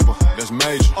table, that's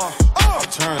major. I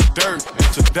turn dirt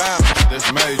into diamonds,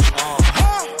 that's major.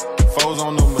 Foes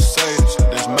on the Mercedes,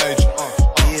 that's major.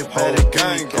 Whole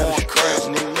gang going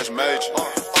crazy, that's major.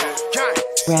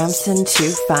 Ramson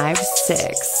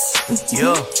 256.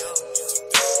 Yeah.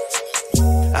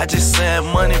 I just signed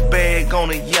money bag on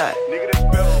a yacht.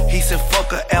 He said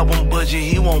fuck a album budget,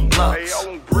 he want blocks.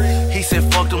 He said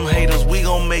fuck them haters, we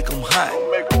gon' make them hot.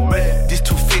 This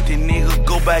 250 nigga,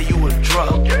 go buy you a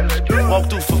drop. Walk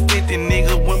through for 50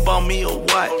 nigga, went bought me a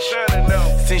watch.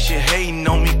 Since you hating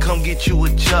on me, come get you a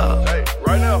job.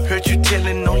 Heard you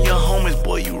telling on your homies,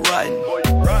 boy, you riding.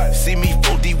 See me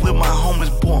 4D with my homies,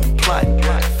 boy, I'm plotting.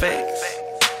 Facts.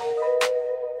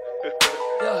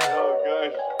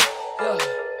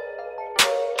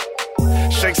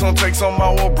 Shakes on takes on my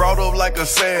wall, brought up like a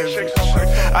savage.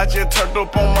 I just turned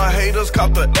up on my haters,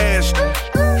 caught the ash.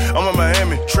 I'm in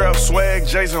Miami, trap swag,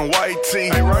 Jason White tee.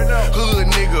 Hood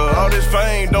nigga, all this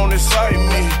fame don't excite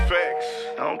me.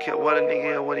 I don't care what a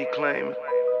nigga is, what he claiming.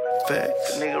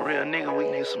 Facts. Nigga, real nigga, we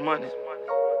need some money.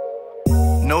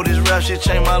 Know this rap shit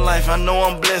changed my life, I know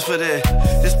I'm blessed for that.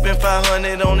 Just spent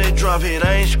 500 on that drop hit,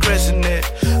 I ain't stressing that.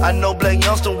 I know black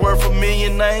youngster worth $1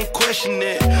 million, I ain't questioning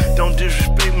it. Don't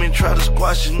disrespect me, try to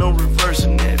squash it, no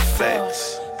reversing that.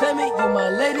 Facts. Pay me, you my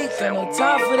lady, got no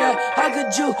time for that. How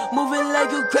could you move it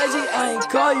like you crazy? I ain't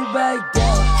call you back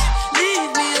down.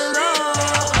 Leave me alone.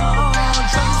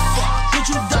 Drunk as fuck, bitch,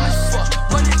 you dumb as fuck.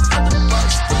 Run it out the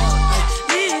bus down.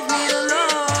 Leave me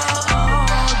alone.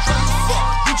 Drunk as fuck,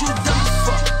 bitch, you dumb as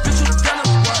fuck. Bitch, you done a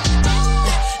what?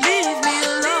 Leave me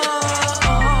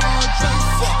alone. Drunk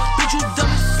as fuck, bitch, you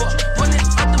dumb as fuck. Run it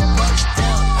out the bus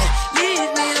down. Leave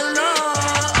me alone.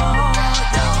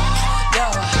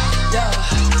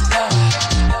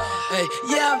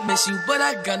 Yeah, I miss you, but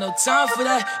I got no time for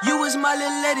that. You was my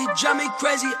little lady, drive me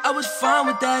crazy. I was fine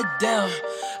with that, damn.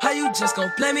 How you just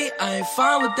gon' play me? I ain't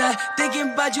fine with that.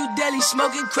 Thinking about you daily,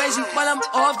 smoking crazy while I'm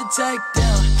off the tag,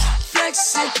 down.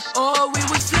 Flexing, oh, we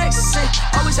was flexing.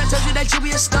 Always I told you that you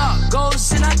be a star.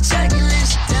 Goals in our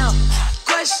checklist, down.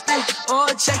 Question, or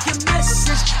check your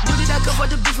message. Knew that I could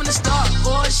afford the beef from the start.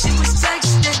 Or she was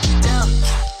texting, down.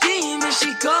 Demon,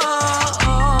 she called,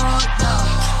 down.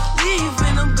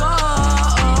 Leaving them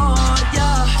gone,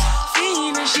 yeah.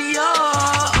 Fiending, she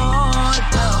all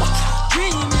down.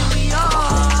 Dreaming, we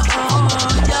all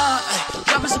yeah.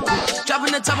 Dropping some bitch, dropping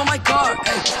the top of my car,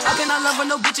 ayy. I cannot love her,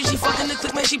 no bitch, and she fucking the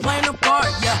click, man, she playing her part,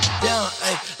 yeah. Down,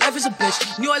 ayy. Life is a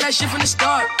bitch, knew all that shit from the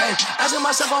start, ayy. Asking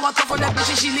myself how I come from that bitch,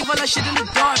 and she leave all that shit in the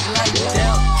dark, like,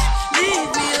 damn. Leave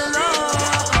me alone,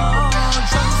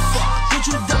 drunk as fuck, bitch,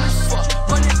 you dumb as fuck.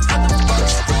 Run it out the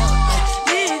bus down.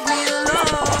 Leave me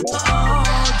alone.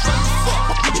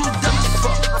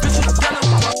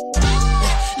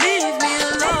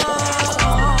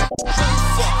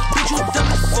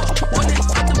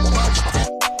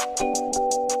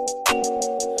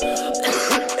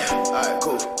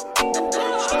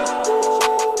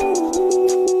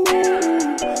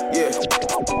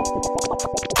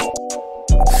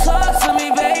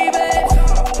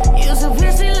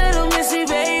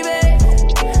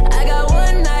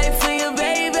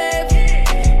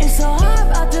 So hard,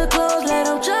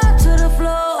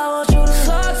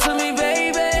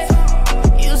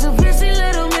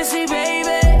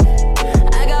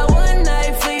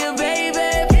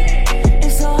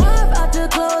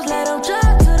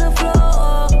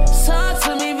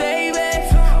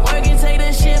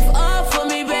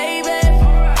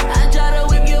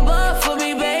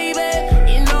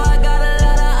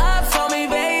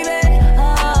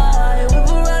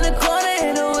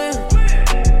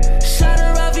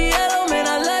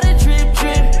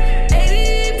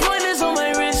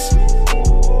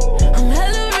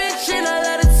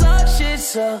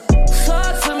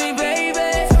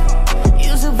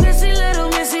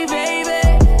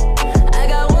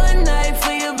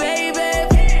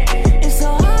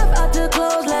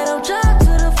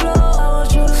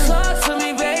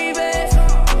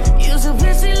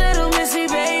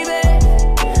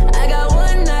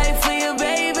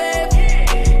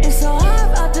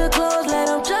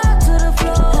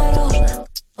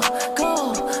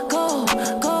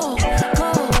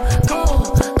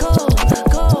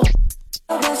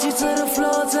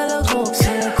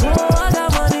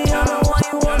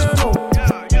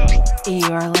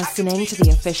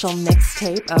 official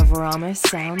mixtape of Rama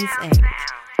Sounds Inc.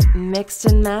 Mixed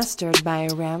and mastered by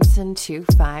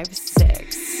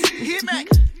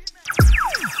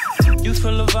Ramson256. You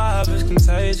feel the vibe is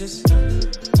contagious.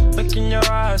 Look in your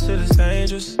eyes, shit is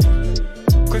dangerous.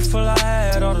 Grateful I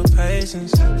had all the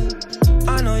patience.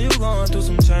 I know you going through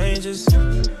some changes.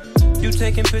 You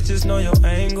taking pictures, know your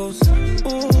angles.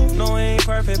 Ooh, no, we ain't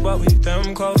perfect, but we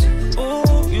damn close.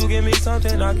 Ooh, you give me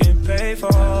something I can pay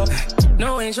for.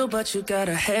 No angel, but you got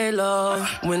a halo.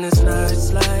 When it's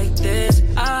nights like this,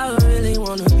 I really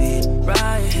wanna be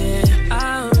right here.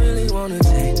 I really wanna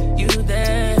take you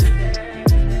there.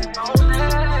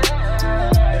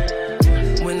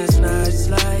 When it's nights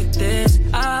like this,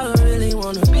 I really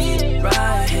wanna be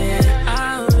right here.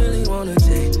 I really wanna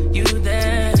take you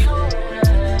there.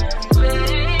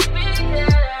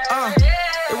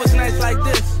 It was nights like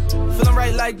this, feeling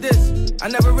right like this. I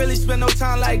never really spent no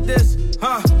time like this,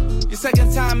 Your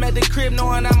second time at the crib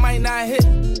knowing I might not hit.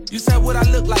 You said what I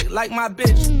look like my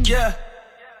bitch, yeah.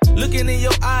 Looking in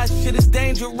your eyes, shit is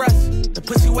dangerous. The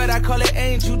pussy wet, I call it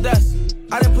angel dust.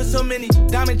 I done put so many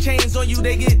diamond chains on you,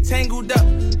 they get tangled up.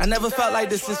 I never felt like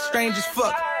this, is strange as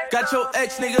fuck. Got your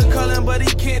ex nigga calling, but he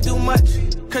can't do much.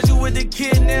 Cause you with the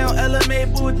kid now, LMA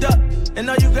booed up. And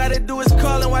all you gotta do is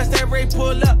call and watch that Ray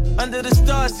pull up. Under the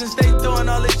stars since they throwing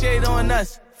all the shade on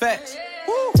us. Facts.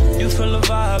 You feel the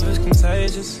vibe is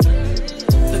contagious.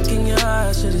 Look in your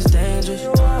eyes, shit is dangerous.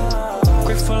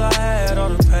 Grateful I had all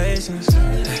the patience.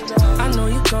 I know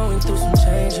you're going through some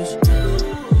changes.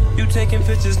 You taking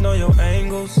pictures, know your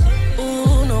angles.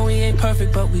 Ooh, no, we ain't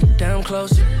perfect, but we damn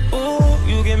close. Ooh,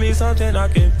 you give me something I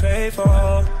can pay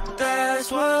for.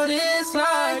 That's what it's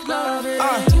like loving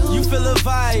you feel a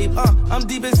vibe, I'm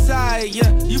deep inside,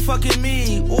 yeah. You fucking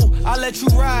me, ooh, I let you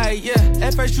ride, yeah.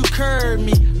 At first you curved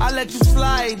me, I let you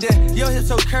slide in. Your hips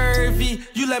so curvy,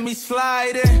 you let me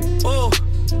slide in, ooh.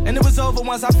 And it was over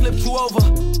once I flipped you over.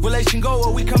 Relation go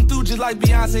or we come through just like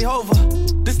Beyonce Hova.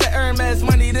 This the Hermes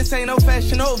money, this ain't no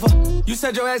fashion over. You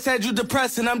said your ex had you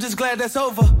depressed and I'm just glad that's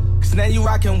over. Cause now you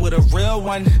rockin' with a real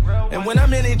one. And when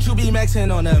I'm in it, you be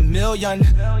maxing on 1,000,000.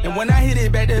 And when I hit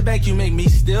it back to back, you make me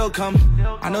still come.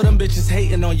 I know them bitches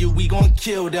hating on you, we gon'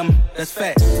 kill them. That's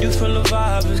facts. You feel the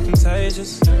vibe is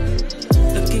contagious.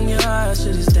 Look in your eyes,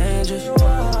 shit is dangerous.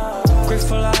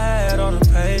 Grateful I had all the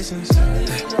patience.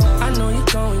 I know you're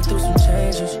going through some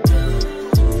changes.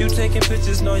 You taking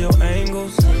pictures, know your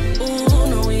angles. Ooh,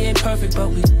 no, we ain't perfect, but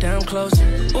we damn close.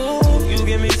 Ooh, you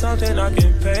give me something I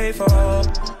can pay for.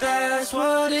 That's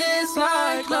what it's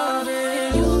like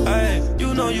loving you. Hey,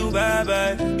 you know you bad,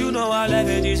 babe. You know I laugh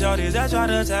at these shorties that try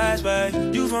to attach, babe.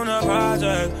 You from the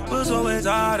project, but so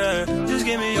retarded. Just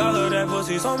give me all of that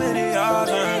pussy, so many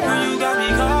options. Girl, you got me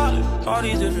calling all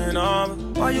these different numbers.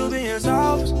 Why you being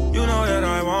selfish? You know that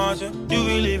I want you. You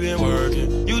really been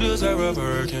working. You deserve a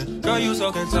Birkin. Girl, you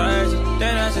so contagious. Then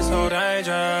that's just so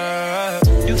dangerous.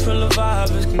 You feel the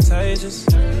vibe is contagious.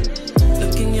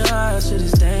 Look in your eyes, shit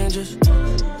is dangerous.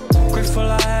 Grateful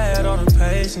I had all the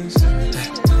patience.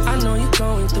 I know you're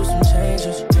going through some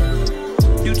changes.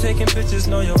 You taking pictures,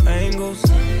 know your angles.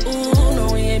 Ooh, no,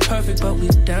 we ain't perfect, but we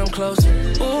damn close.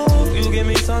 Ooh, you give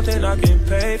me something I can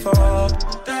pay for.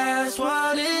 That's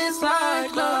what it's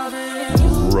like loving you.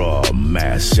 Raw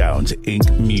Mass Sounds Inc.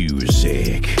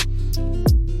 Music.